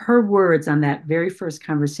 Her words on that very first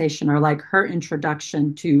conversation are like her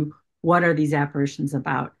introduction to what are these apparitions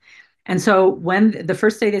about. And so when the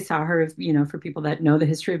first day they saw her, for people that know the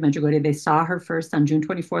history of Medjugorje, they saw her first on June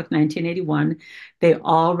 24th, 1981. They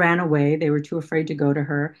all ran away. They were too afraid to go to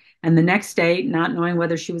her. And the next day, not knowing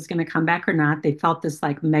whether she was going to come back or not, they felt this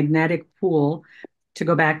like magnetic pull to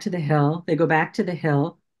go back to the hill. They go back to the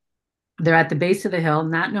hill. They're at the base of the hill,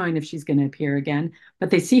 not knowing if she's going to appear again, but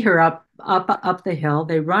they see her up the hill.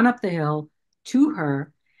 They run up the hill to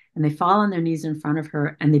her, and they fall on their knees in front of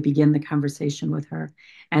her, and they begin the conversation with her.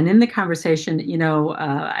 And in the conversation,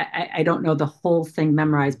 I don't know the whole thing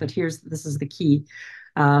memorized, but this is the key.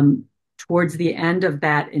 Towards the end of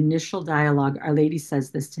that initial dialogue, Our Lady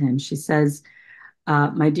says this to him. She says,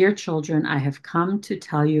 "My dear children, I have come to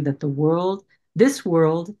tell you that this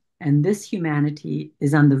world, and this humanity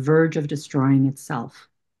is on the verge of destroying itself."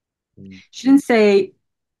 Mm. She didn't say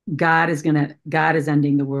God is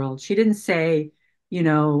ending the world. She didn't say,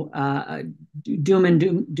 doom and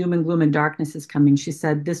gloom and darkness is coming. She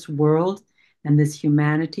said this world and this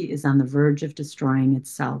humanity is on the verge of destroying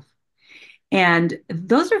itself. And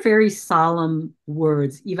those are very solemn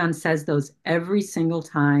words. Ivan says those every single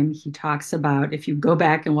time he talks about, if you go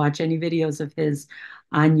back and watch any videos of his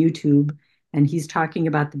on YouTube, and he's talking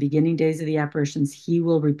about the beginning days of the apparitions, he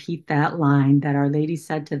will repeat that line that Our Lady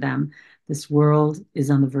said to them, this world is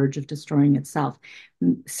on the verge of destroying itself.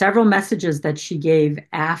 Several messages that she gave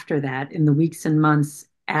after that, in the weeks and months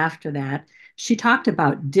after that, she talked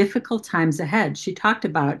about difficult times ahead. She talked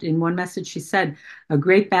about, in one message, she said, a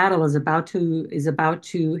great battle is about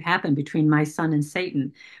to happen between my son and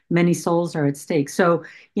Satan. Many souls are at stake. So,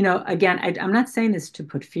 again, I'm not saying this to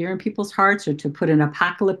put fear in people's hearts or to put an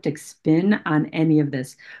apocalyptic spin on any of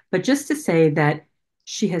this, but just to say that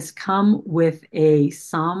she has come with a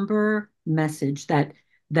somber message that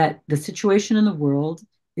the situation in the world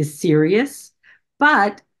is serious,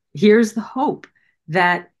 but here's the hope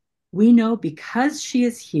that we know because she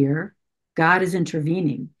is here, God is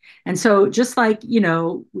intervening. And so just like we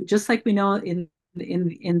know in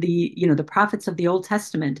the prophets of the Old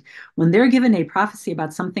Testament, when they're given a prophecy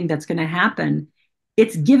about something that's going to happen,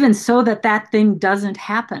 it's given so that that thing doesn't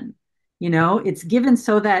happen. It's given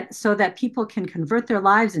so that people can convert their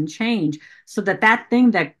lives and change, so that that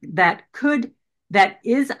thing that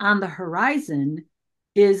is on the horizon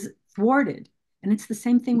is thwarted. And it's the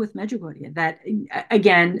same thing with Medjugorje. That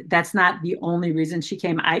again, that's not the only reason she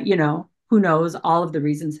came. Who knows all of the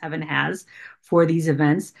reasons heaven has for these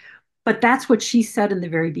events. But that's what she said in the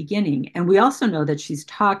very beginning. And we also know that she's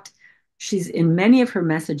in many of her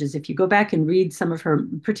messages, if you go back and read some of her,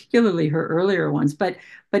 particularly her earlier ones, but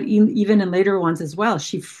even in later ones as well,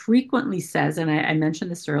 she frequently says, and I mentioned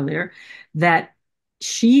this earlier, that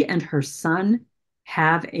she and her son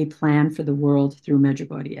have a plan for the world through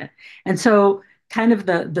Medjugorje. And so kind of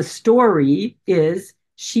the story is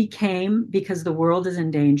she came because the world is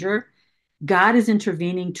in danger. God is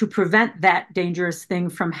intervening to prevent that dangerous thing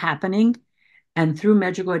from happening. And through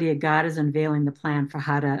Medjugorje, God is unveiling the plan for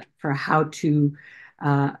how to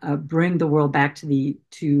bring the world back to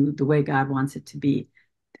the way God wants it to be.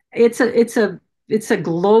 It's a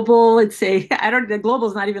global. It's a I don't. The global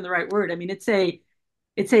is not even the right word. I mean, it's a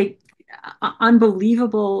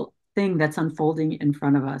unbelievable thing that's unfolding in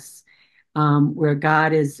front of us, where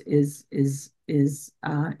God is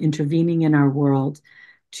intervening in our world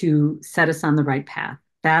to set us on the right path.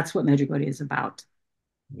 That's what Medjugorje is about.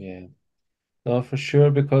 Yeah. No, for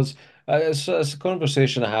sure, because it's a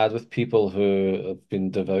conversation I had with people who have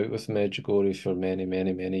been devout with Medjugorje for many,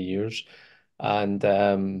 many, many years. And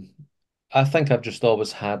I think I've just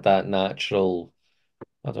always had that natural,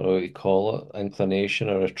 I don't know what you call it, inclination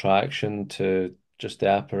or attraction to just the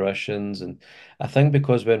apparitions. And I think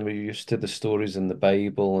because when we're used to the stories in the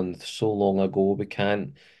Bible and so long ago, we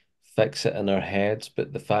can't fix it in our heads.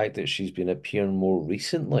 But the fact that she's been appearing more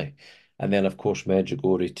recently, and then of course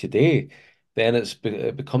Medjugorje today, then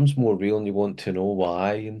it becomes more real and you want to know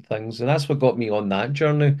why and things. And that's what got me on that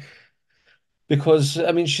journey. Because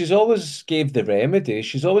I mean, she's always gave the remedy.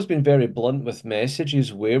 She's always been very blunt with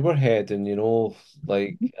messages where we're heading, and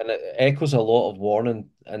it echoes a lot of warning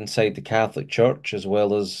inside the Catholic Church as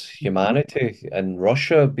well as humanity, and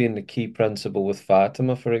Russia being the key principle with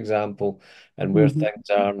Fatima, for example, and where Mhm. things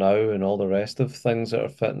are now, and all the rest of things that are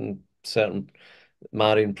fitting certain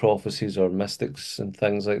Marian prophecies or mystics and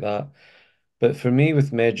things like that. But for me,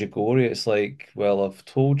 with Medjugorje, it's like, well, I've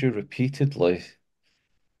told you repeatedly.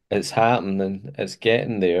 It's happening. It's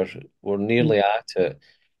getting there. We're nearly at it.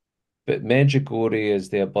 But Medjugorje is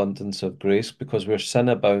the abundance of grace because where sin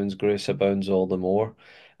abounds, grace abounds all the more.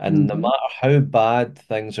 And no Mhm. matter how bad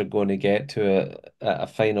things are going to get to a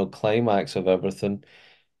final climax of everything,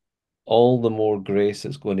 all the more grace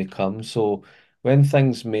is going to come. So when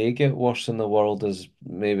things may get worse in the world, as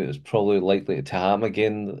maybe it's probably likely to happen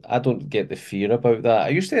again, I don't get the fear about that. I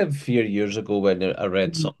used to have fear years ago when I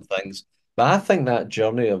read Mhm. some things, but I think that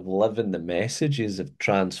journey of living the messages have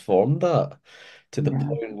transformed that to the Yeah.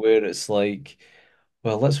 point where it's like,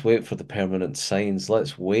 well, let's wait for the permanent signs.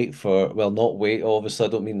 Let's wait for, well, not wait, obviously, I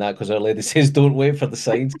don't mean that because Our Lady says don't wait for the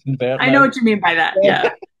signs, convert I know now. what you mean by that. Yeah.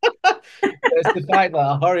 It's the fact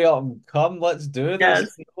that hurry up and come, let's do this.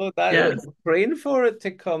 Yes. That Yes. we're praying for it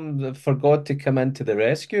to come, for God to come into the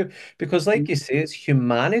rescue. Because, like you say, it's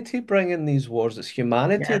humanity bringing these wars. It's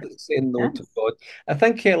humanity Yes. that's saying no to Yes. God. I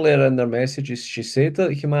think earlier in their messages, she said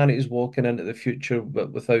that humanity is walking into the future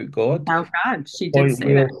but without God. Without God. The She did point say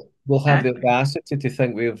that. where we'll have the Exactly. audacity to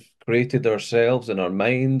think we've created ourselves and our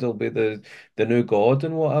mind will be the new God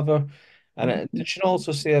and whatever. And did she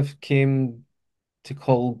also say I've came to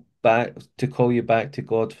call you back to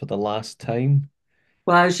God for the last time.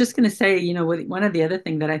 Well, I was just going to say, one of the other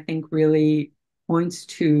thing that I think really points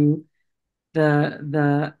to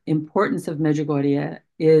the importance of Medjugorje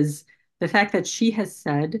is the fact that she has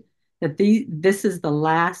said that this is the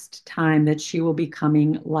last time that she will be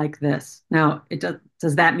coming like this. Now,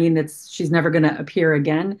 does that mean that she's never going to appear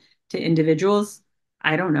again to individuals?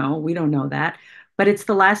 I don't know. We don't know that. But it's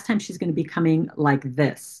the last time she's going to be coming like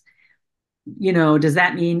this. Does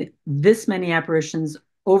that mean this many apparitions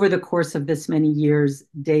over the course of this many years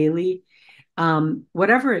daily?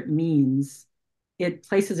 Whatever it means, it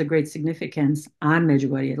places a great significance on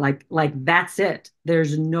Medjugorje. Like that's it.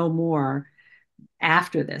 There's no more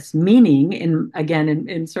after this. Meaning,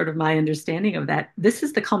 in sort of my understanding of that, this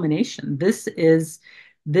is the culmination. This is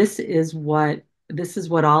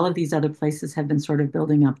what all of these other places have been sort of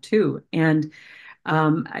building up to. And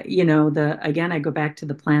the again, I go back to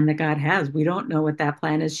the plan that God has. We don't know what that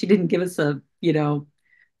plan is. She didn't give us a,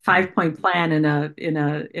 5 point plan in a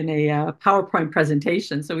PowerPoint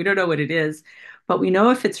presentation, so we don't know what it is. But we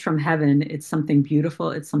know if it's from heaven, it's something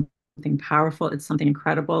beautiful, it's something powerful, it's something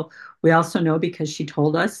incredible. We also know because she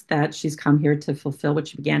told us that she's come here to fulfill what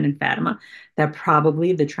she began in Fatima, that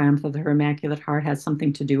probably the triumph of her Immaculate Heart has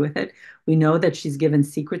something to do with it. We know that she's given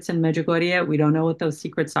secrets in Medjugorje. We don't know what those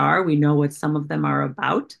secrets are. We know what some of them are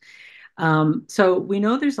about. So we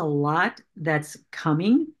know there's a lot that's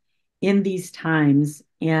coming in these times.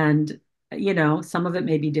 And, some of it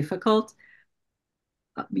may be difficult.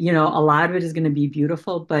 A lot of it is going to be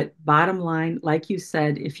beautiful. But bottom line, like you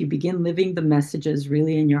said, if you begin living the messages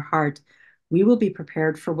really in your heart, we will be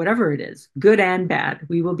prepared for whatever it is, good and bad.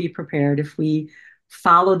 We will be prepared if we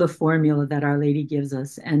follow the formula that Our Lady gives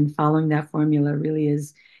us. And following that formula really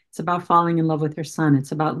it's about falling in love with her son.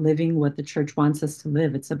 It's about living what the church wants us to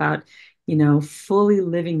live. It's about, fully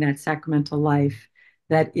living that sacramental life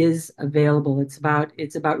that is available. It's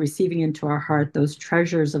about receiving into our heart those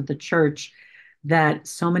treasures of the church that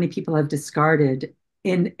so many people have discarded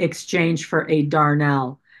in exchange for a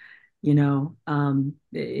darnel.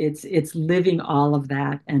 It's living all of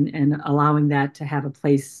that and allowing that to have a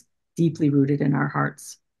place deeply rooted in our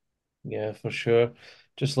hearts. Yeah, for sure.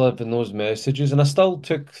 Just living those messages. And I still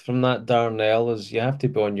took from that Darnell is you have to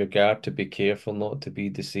be on your guard to be careful not to be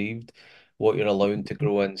deceived what you're allowing to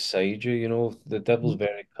grow inside you. The devil's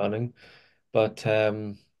very cunning. But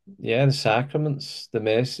yeah, the sacraments, the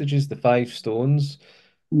messages, the five stones.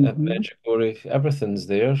 At Hmm. Medjugorje, everything's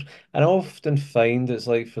there. And I often find it's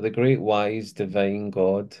like for the great wise divine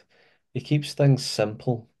God, he keeps things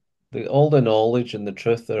simple. All the knowledge and the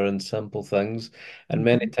truth are in simple things. And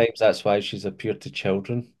many Hmm. times that's why she's appeared to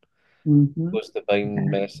children, Hmm. those divine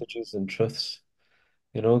messages and truths.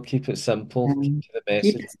 Keep it simple, keep And to the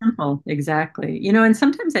keep message. it simple, exactly. And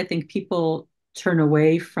sometimes I think people turn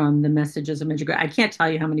away from the messages of Medjugorje. I can't tell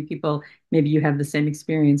you how many people, maybe you have the same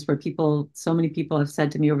experience, where so many people have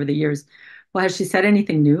said to me over the years, well, has she said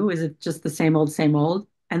anything new? Is it just the same old, same old?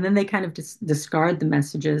 And then they kind of discard the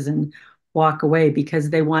messages and walk away because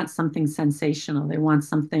they want something sensational. They want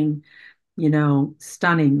something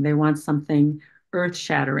stunning. They want something earth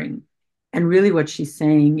shattering. And really, what she's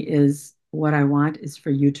saying is, what I want is for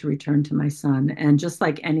you to return to my son. And just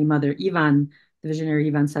like any mother, the visionary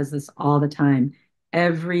Ivan says this all the time.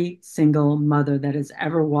 Every single mother that has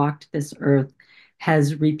ever walked this earth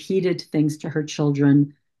has repeated things to her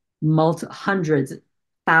children hundreds,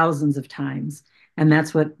 thousands of times. And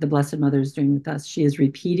that's what the Blessed Mother is doing with us. She is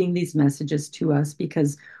repeating these messages to us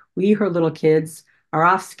because we, her little kids, are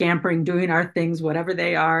off scampering, doing our things, whatever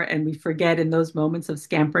they are, and we forget in those moments of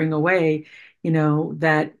scampering away,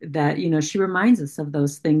 that she reminds us of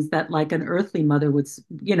those things that, like an earthly mother would,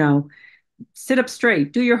 sit up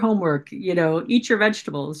straight, do your homework, eat your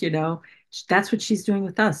vegetables. That's what she's doing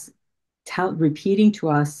with us, repeating to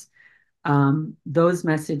us those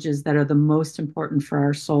messages that are the most important for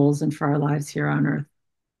our souls and for our lives here on earth.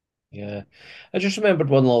 Yeah. I just remembered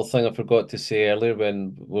one little thing I forgot to say earlier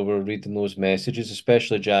when we were reading those messages,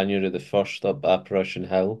 especially January the 1st up Apparition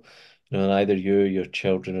Hill. And either you, your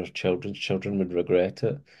children, or children's children would regret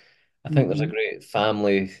it. I think there's a Mhm. great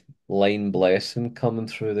family line blessing coming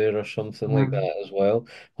through there or something like Um, that as well.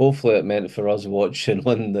 Hopefully it meant for us watching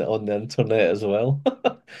on the internet as well.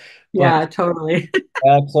 But yeah, totally.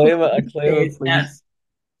 I claim it, Yes, please.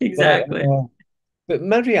 But exactly. uh, but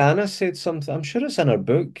Mariana said something, I'm sure it's in her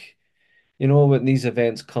book. When these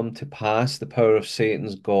events come to pass, the power of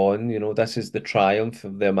Satan's gone. This is the triumph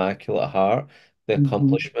of the Immaculate Heart, the Mhm.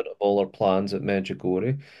 accomplishment of all our plans at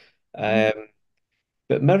Medjugorje. Um,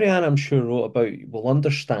 but Marianne, I'm sure, wrote about, will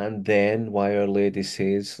understand then why Our Lady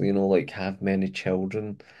says, like have many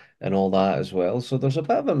children and all that as well. So there's a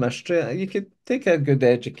bit of a mystery. You could take a good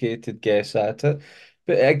educated guess at it.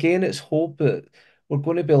 But again, it's hope that we're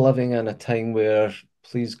going to be living in a time where,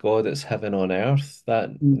 please God, it's heaven on earth, that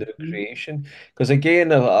new Mhm. creation. Because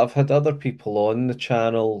again, I've had other people on the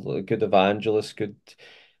channel, like good evangelists, good,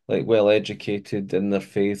 like well educated in their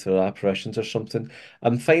faith or apparitions or something.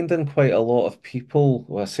 I'm finding quite a lot of people,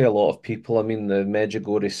 well, I say a lot of people, I mean the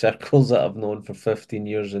Medjugorje circles that I've known for 15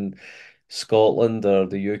 years in Scotland or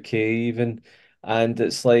the UK even. And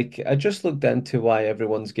it's like, I just looked into why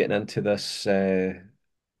everyone's getting into this,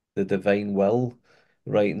 the Divine Will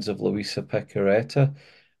writings of Luisa Picaretta.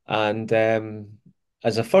 And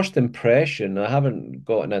as a first impression, I haven't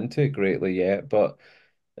gotten into it greatly yet, but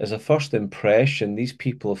as a first impression, these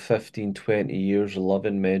people of 15, 20 years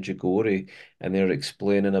loving Medjugorje and they're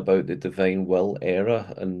explaining about the divine will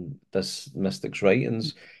era and this mystic's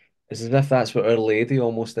writings. It's as if that's what Our Lady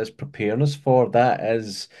almost is preparing us for. That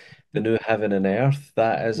is the new heaven and earth.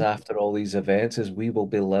 That is after all these events, is we will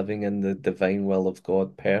be living in the divine will of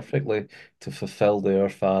God perfectly to fulfill the Our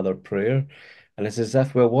Father prayer. And it's as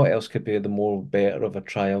if, well, what else could be the more better of a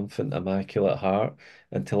triumphant, immaculate heart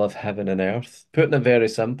than to live heaven and earth? Putting it very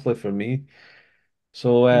simply for me.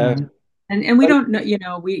 So, Yeah. And we but don't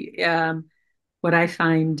know, we what I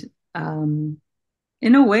find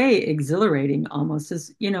in a way exhilarating almost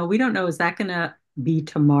is, we don't know, is that gonna be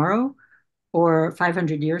tomorrow or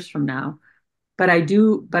 500 years from now? But I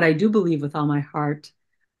do believe with all my heart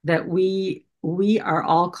that we are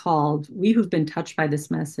all called, we who've been touched by this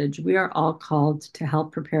message, we are all called to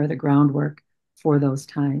help prepare the groundwork for those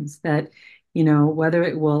times. That, whether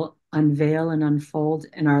it will unveil and unfold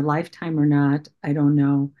in our lifetime or not, I don't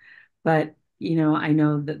know. But, I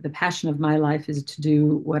know that the passion of my life is to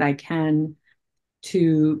do what I can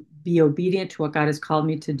to be obedient to what God has called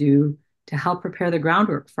me to do to help prepare the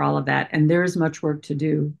groundwork for all of that. And there is much work to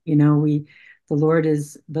do. The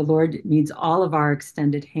Lord needs all of our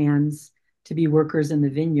extended hands to be workers in the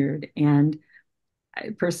vineyard. And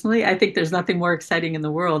personally, I think there's nothing more exciting in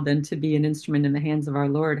the world than to be an instrument in the hands of our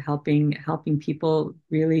Lord, helping people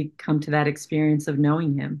really come to that experience of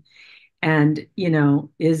knowing Him. And,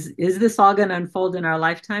 is this all going to unfold in our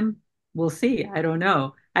lifetime? We'll see. I don't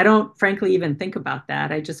know. I don't frankly even think about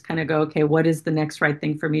that. I just kind of go, okay, what is the next right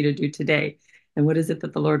thing for me to do today? And what is it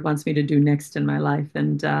that the Lord wants me to do next in my life?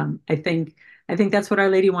 And I think that's what Our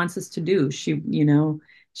Lady wants us to do. She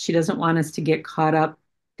doesn't want us to get caught up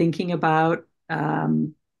thinking about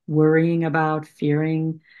worrying about,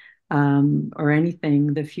 fearing, or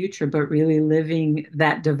anything the future, but really living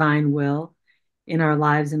that divine will in our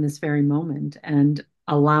lives in this very moment and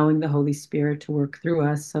allowing the Holy Spirit to work through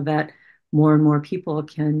us so that more and more people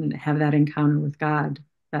can have that encounter with God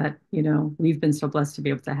that, we've been so blessed to be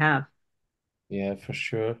able to have. Yeah, for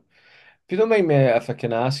sure. If you don't mind me, if I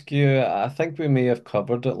can ask you, I think we may have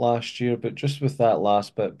covered it last year, but just with that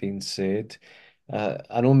last bit being said,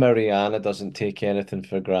 I know Mariana doesn't take anything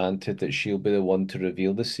for granted that she'll be the one to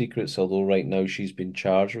reveal the secrets, although right now she's been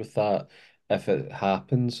charged with that if it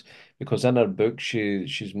happens. Because in her book,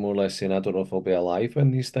 she's more or less saying, I don't know if I'll be alive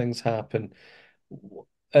when these things happen.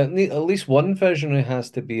 At least one visionary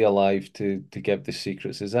has to be alive to give the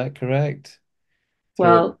secrets. Is that correct?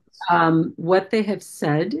 Through Well, what they have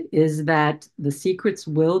said is that the secrets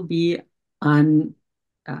will be on,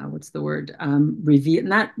 what's the word? Reveal,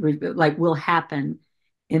 not re like will happen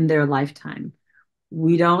in their lifetime.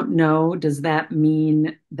 We don't know. Does that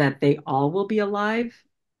mean that they all will be alive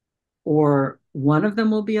or one of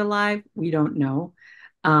them will be alive? We don't know.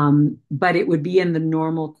 But it would be in the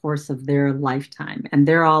normal course of their lifetime. And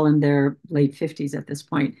they're all in their late 50s at this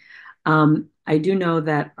point. I do know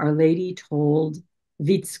that Our Lady told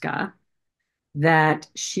Vitska that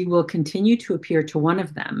she will continue to appear to one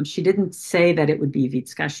of them. She didn't say that it would be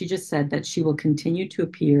Vitska. She just said that she will continue to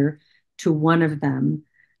appear to one of them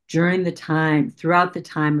throughout the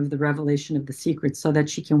time of the revelation of the secrets, so that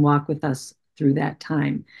she can walk with us through that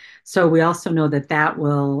time. So we also know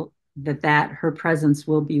that her presence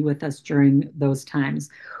will be with us during those times.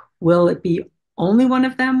 Will it be only one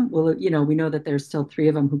of them? Will it, we know that there's still three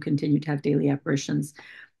of them who continue to have daily apparitions.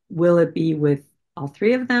 Will it be with all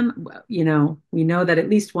three of them? We know that at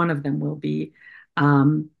least one of them will be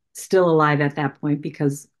still alive at that point,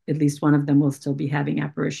 because at least one of them will still be having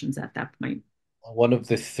apparitions at that point. one of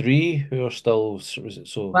the three who are still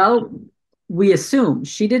so. Well, we assume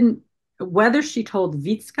she didn't, whether she told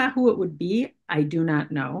Vitska who it would be, I do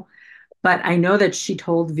not know. But I know that she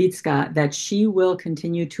told Vitska that she will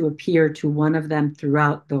continue to appear to one of them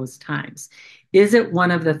throughout those times. Is it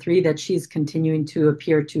one of the three that she's continuing to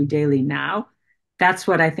appear to daily now? That's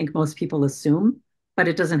what I think most people assume, but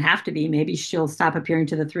it doesn't have to be. Maybe she'll stop appearing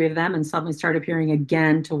to the three of them and suddenly start appearing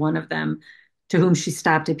again to one of them to whom she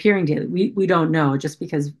stopped appearing daily. We don't know, just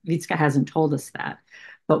because Vitska hasn't told us that.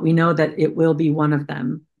 But we know that it will be one of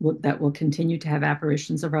them that will continue to have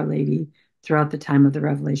apparitions of Our Lady throughout the time of the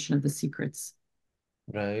revelation of the secrets.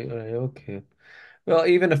 Right, right, okay. Well,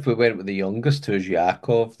 even if we went with the youngest, who's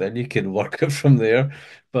Yakov, then you can work it from there.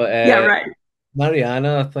 But Yeah, right.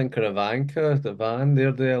 Mariana, I think, or Ivanka, the Van,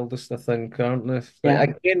 they're the eldest, I think, aren't they? But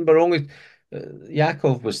Yeah. again, we're only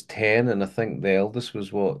Yakov was 10, and I think the eldest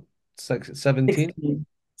was what, 17, 16,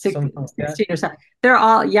 something 16, like that. 16 or so. They're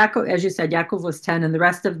all Yaakov, as you said, Yaakov was 10, and the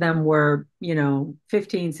rest of them were,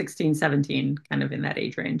 15, 16, 17, kind of in that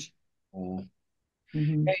age range. Uh,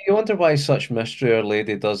 Hmm. you wonder why such mystery Our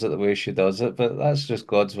Lady does it the way she does it, but that's just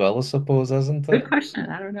God's will, I suppose, isn't Good it? question.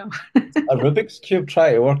 I don't know. A Rubik's Cube,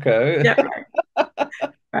 try to work it Yeah, out. right,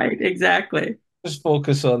 right, exactly. Just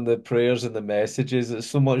focus on the prayers and the messages. It's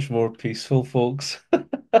so much more peaceful, folks.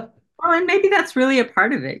 Well, and maybe that's really a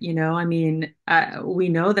part of it. I mean, we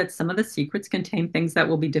know that some of the secrets contain things that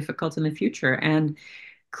will be difficult in the future. And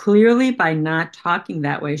clearly, by not talking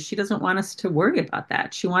that way, she doesn't want us to worry about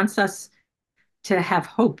that. She wants us to have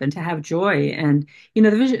hope and to have joy. And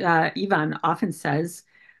Ivan often says,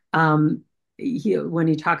 when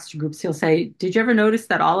he talks to groups, he'll say, "Did you ever notice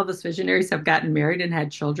that all of us visionaries have gotten married and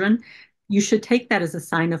had children? You should take that as a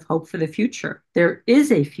sign of hope for the future. There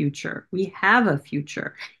is a future. We have a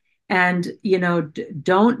future." And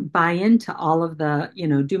don't buy into all of the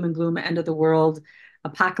doom and gloom, end of the world,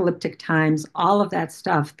 apocalyptic times, all of that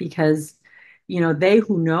stuff, because they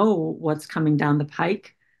who know what's coming down the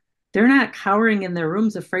pike, they're not cowering in their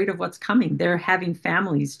rooms afraid of what's coming. They're having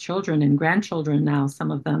families, children, and grandchildren now, some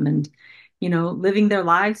of them, and living their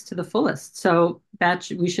lives to the fullest. So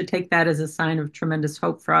we should take that as a sign of tremendous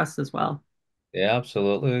hope for us as well. Yeah,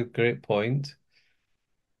 absolutely. Great point.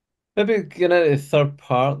 Maybe get into the third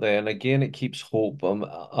part then. Again, it keeps hope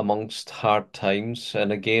amongst hard times.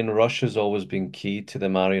 And again, Russia's always been key to the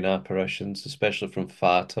Marian apparitions, especially from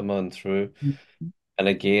Fatima and through. And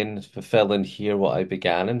again, fulfilling here what I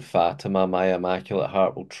began in Fatima, my Immaculate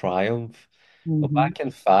Heart will triumph. Well, Mm-hmm. back in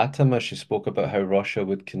Fatima, she spoke about how Russia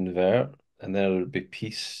would convert and there would be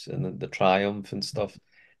peace and the triumph and stuff.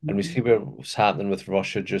 And we Mm-hmm. see what's happening with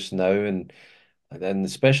Russia just now, and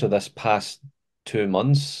especially this past 2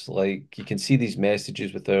 months, like you can see these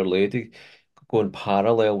messages with Our Lady going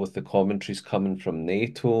parallel with the commentaries coming from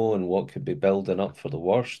NATO and what could be building up for the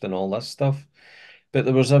worst and all this stuff. But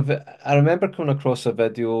there was I remember coming across a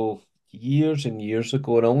video years and years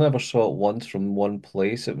ago, and I only ever saw it once from one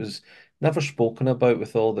place. It was never spoken about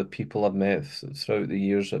with all the people I've met throughout the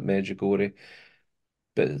years at Medjugorje.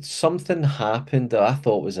 But something happened that I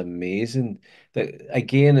thought was amazing. That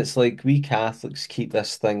again, it's like we Catholics keep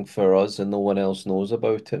this thing for us and no one else knows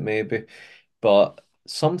about it, maybe. But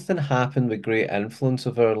something happened with great influence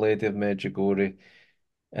of Our Lady of Medjugorje,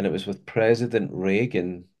 and it was with President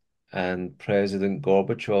Reagan and President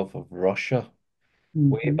Gorbachev of Russia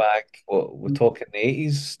way Mhm. back. What we're talking the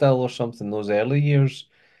 80s still or something, those early years.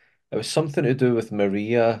 It was something to do with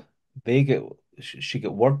Marija. They get she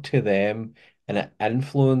got word to them, and it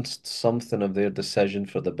influenced something of their decision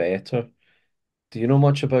for the better. Do you know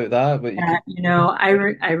much about that? But you Yeah, could. I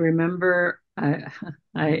remember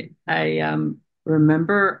I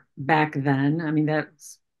remember back then. I mean,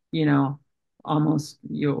 that's almost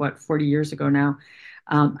what 40 years ago now.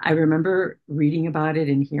 I remember reading about it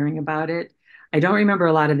and hearing about it. I don't remember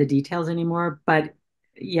a lot of the details anymore, but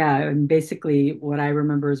yeah, and basically what I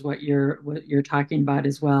remember is what you're talking about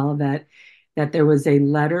as well, that there was a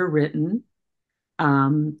letter written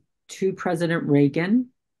um, to President Reagan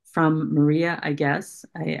from Maria, I guess.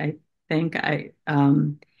 I think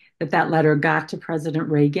that letter got to President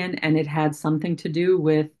Reagan, and it had something to do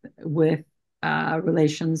with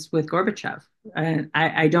relations with Gorbachev. And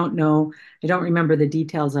I don't know, I don't remember the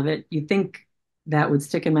details of it. You think that would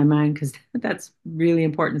stick in my mind because that's really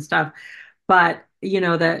important stuff. But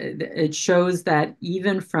that it shows that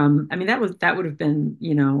even from, I mean, that would have been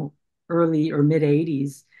early or mid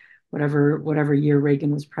 80s, whatever year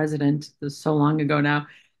Reagan was president, this is so long ago now.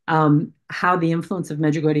 How the influence of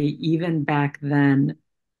Medjugorje even back then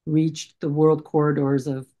reached the world corridors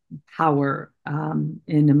of power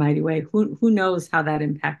in a mighty way. Who knows how that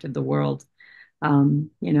impacted the world?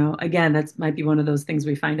 Again, that might be one of those things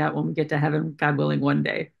we find out when we get to heaven, God willing, one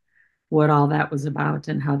day, what all that was about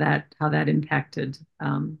and how that impacted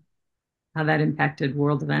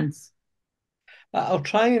world events. I'll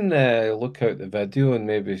try and look out the video and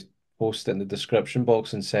maybe post it in the description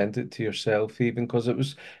box and send it to yourself even because it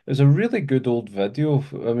was a really good old video.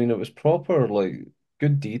 I mean, it was proper, like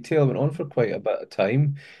good detail. It went on for quite a bit of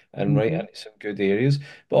time and right Mhm. into some good areas.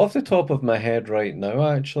 But off the top of my head right now,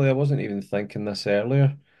 actually, I wasn't even thinking this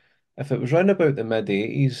earlier. If it was round about the mid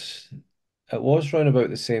 80s, it was round about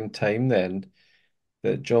the same time then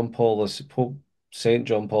that Pope Saint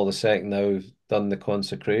John Paul II now done the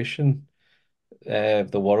consecration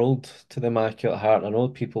the world to the Immaculate Heart. I know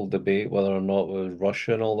people debate whether or not it was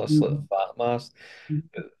Russia and all this like Mhm. fat mass,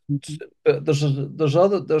 Mhm. but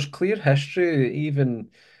there's clear history, even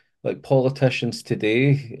like politicians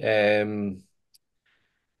today.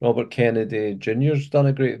 Robert Kennedy Jr.'s done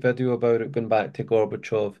a great video about it, going back to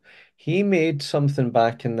Gorbachev. He made something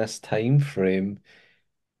back in this time frame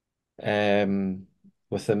um,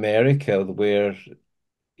 with America where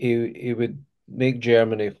he would make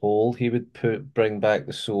Germany whole. He would bring back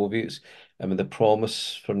the Soviets, and with the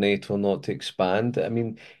promise for NATO not to expand. I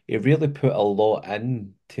mean, he really put a lot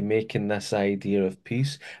in to making this idea of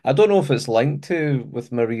peace. I don't know if it's linked to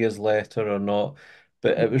with Maria's letter or not,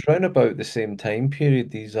 but it was round about the same time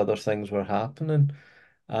period these other things were happening.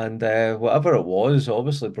 And whatever it was,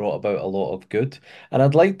 obviously brought about a lot of good. And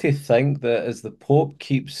I'd like to think that as the Pope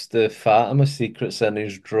keeps the Fatima secrets in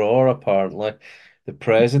his drawer, apparently, the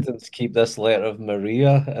presidents keep this letter of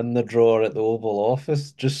Maria in the drawer at the Oval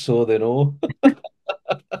Office, just so they know.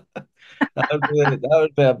 That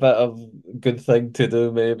would be a bit of a good thing to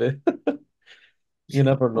do, maybe. You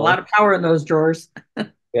never A lot know. of power in those drawers.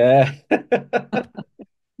 Yeah.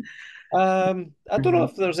 I don't know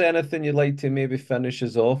if there's anything you'd like to maybe finish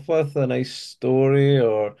us off with, a nice story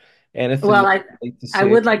or anything Well, that I you'd like to I say.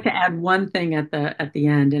 would like to add one thing at the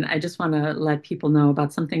end, and I just want to let people know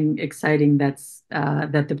about something exciting that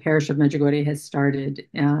the parish of Medjugorje has started,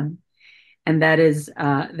 and that is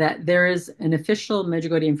that there is an official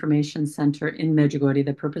Medjugorje Information Center in Medjugorje,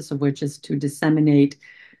 the purpose of which is to disseminate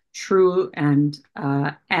true and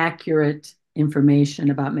accurate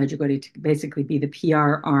information about Medjugorje, to basically be the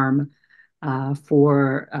PR arm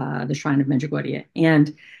for the Shrine of Medjugorje.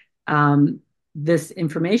 And um, this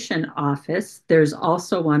information office, there's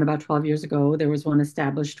also one about 12 years ago, there was one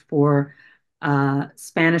established for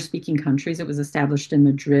Spanish speaking countries. It was established in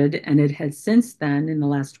Madrid, and it has since then, in the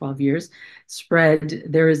last 12 years, spread.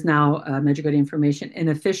 There is now Medjugorje Information, an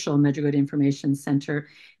official Medjugorje Information Center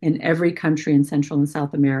in every country in Central and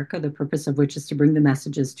South America, the purpose of which is to bring the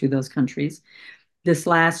messages to those countries. This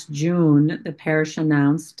last June, the parish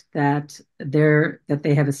announced that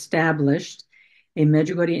they have established a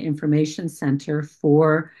Medjugorje Information Center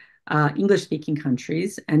for English-speaking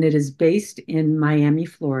countries, and it is based in Miami,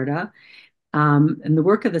 Florida. And the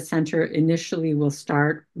work of the center initially will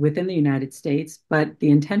start within the United States, but the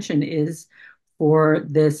intention is for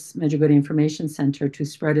this Medjugorje Information Center to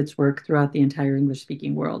spread its work throughout the entire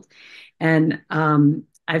English-speaking world. And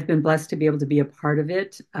I've been blessed to be able to be a part of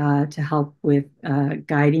it, to help with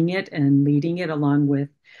guiding it and leading it, along with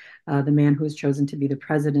the man who was chosen to be the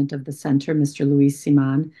president of the center, Mr. Luis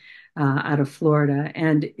Simon, out of Florida.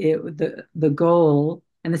 And the goal,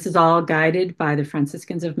 and this is all guided by the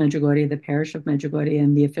Franciscans of Medjugorje, the parish of Medjugorje,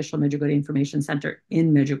 and the official Medjugorje Information Center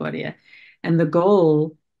in Medjugorje. And the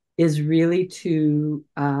goal is really to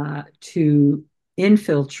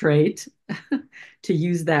infiltrate, to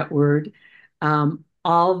use that word,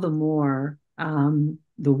 all the more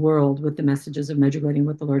the world with the messages of Medjugorje and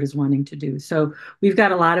what the Lord is wanting to do. So we've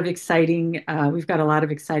got a lot of exciting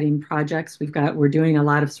projects. We're doing a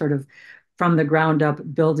lot of sort of from the ground up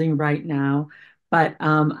building right now. But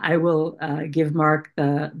I will give Mark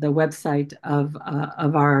the website of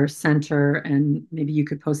our center, and maybe you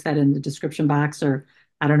could post that in the description box, or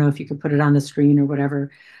I don't know if you could put it on the screen or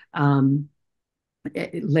whatever.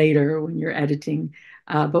 Later when you're editing.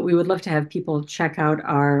 But we would love to have people check out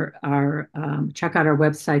our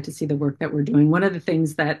website to see the work that we're doing. One of the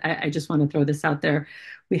things that I just want to throw this out there,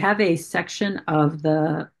 we have a section of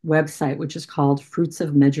the website which is called Fruits of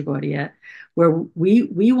Medjugorje, where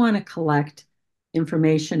we want to collect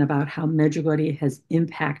information about how Medjugorje has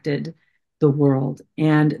impacted the world.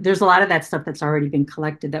 And there's a lot of that stuff that's already been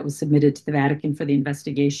collected that was submitted to the Vatican for the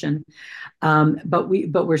investigation. But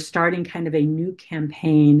we're starting kind of a new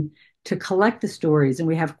campaign to collect the stories, and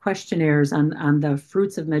we have questionnaires on the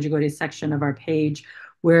Fruits of Medjugorje section of our page,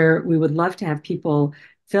 where we would love to have people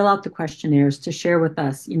fill out the questionnaires to share with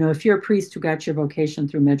us. You know, if you're a priest who got your vocation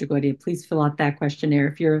through Medjugorje, please fill out that questionnaire.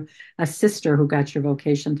 If you're a sister who got your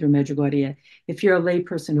vocation through Medjugorje, if you're a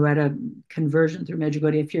layperson who had a conversion through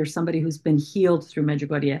Medjugorje, if you're somebody who's been healed through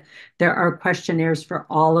Medjugorje, there are questionnaires for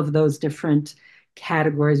all of those different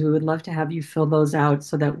categories. We would love to have you fill those out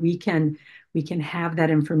so that we can have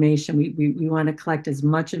that information. We want to collect as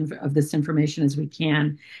much of this information as we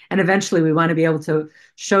can. And eventually we want to be able to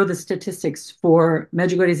show the statistics for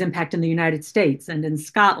Medjugorje's impact in the United States and in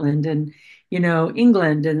Scotland and, you know,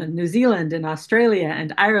 England and New Zealand and Australia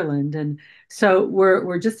and Ireland. And so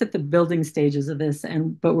we're just at the building stages of this,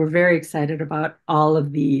 but we're very excited about all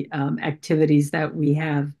of the activities that we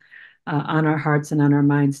have on our hearts and on our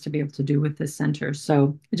minds to be able to do with this center.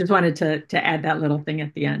 So I just wanted to add that little thing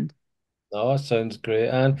at the end. Oh, sounds great.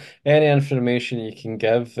 And any information you can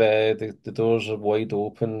give, the doors are wide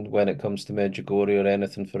open when it comes to Medjugorje or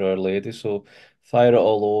anything for Our Lady. So fire it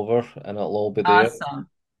all over and it'll all be there. Awesome.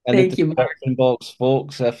 In the Thank you, Mark. description box,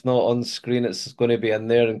 folks. If not on screen, it's going to be in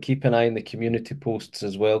there. And keep an eye on the community posts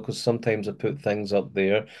as well, because sometimes I put things up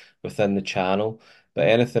there within the channel. But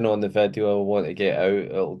anything on the video I want to get out,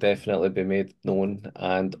 it'll definitely be made known.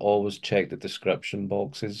 And always check the description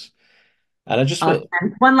boxes. And I just want,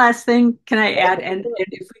 And one last thing, can I add? And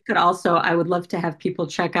if we could also, I would love to have people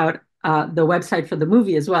check out the website for the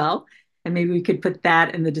movie as well. And maybe we could put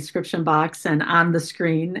that in the description box and on the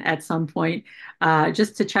screen at some point,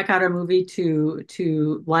 just to check out our movie,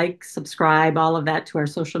 to like, subscribe, all of that to our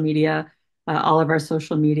social media, all of our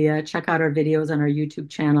social media. Check out our videos on our YouTube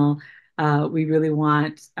channel. We really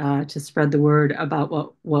want to spread the word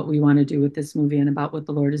about what we want to do with this movie and about what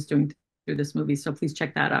the Lord is doing through this movie. So please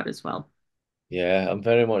check that out as well. yeah, I'm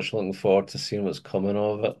very much looking forward to seeing what's coming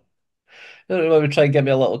of it. Maybe try and get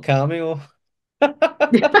me a little cameo.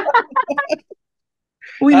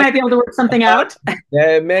 We I, might be able to work something out.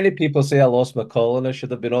 yeah, many people say I lost my calling. I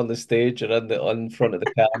should have been on the stage or in front of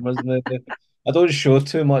the cameras. Maybe I don't show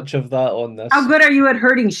too much of that on How this. good are you at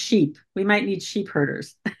herding sheep? We might need sheep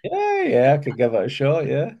herders. Yeah, yeah, I could give it a shot.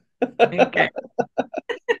 Yeah, Okay.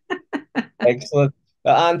 excellent.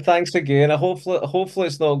 And thanks again. Hopefully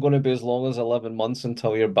it's not going to be as long as 11 months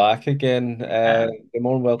until you're back again. Uh, You're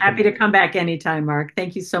more than welcome. Happy to come back anytime, Mark.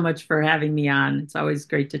 Thank you so much for having me on. It's always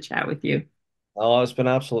great to chat with you. Oh, it's been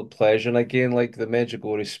an absolute pleasure. And again, like the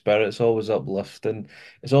Medjugorje spirit's always uplifting.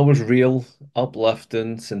 It's always real,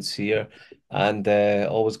 uplifting, sincere, and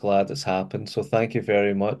always glad it's happened. So thank you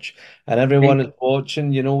very much. And everyone Thank that's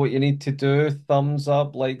watching, you know what you need to do. Thumbs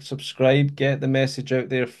up, like, subscribe, get the message out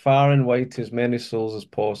there far and wide to as many souls as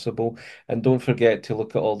possible. And don't forget to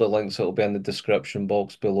look at all the links that will be in the description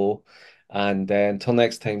box below. And until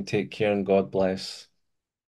next time, take care and God bless.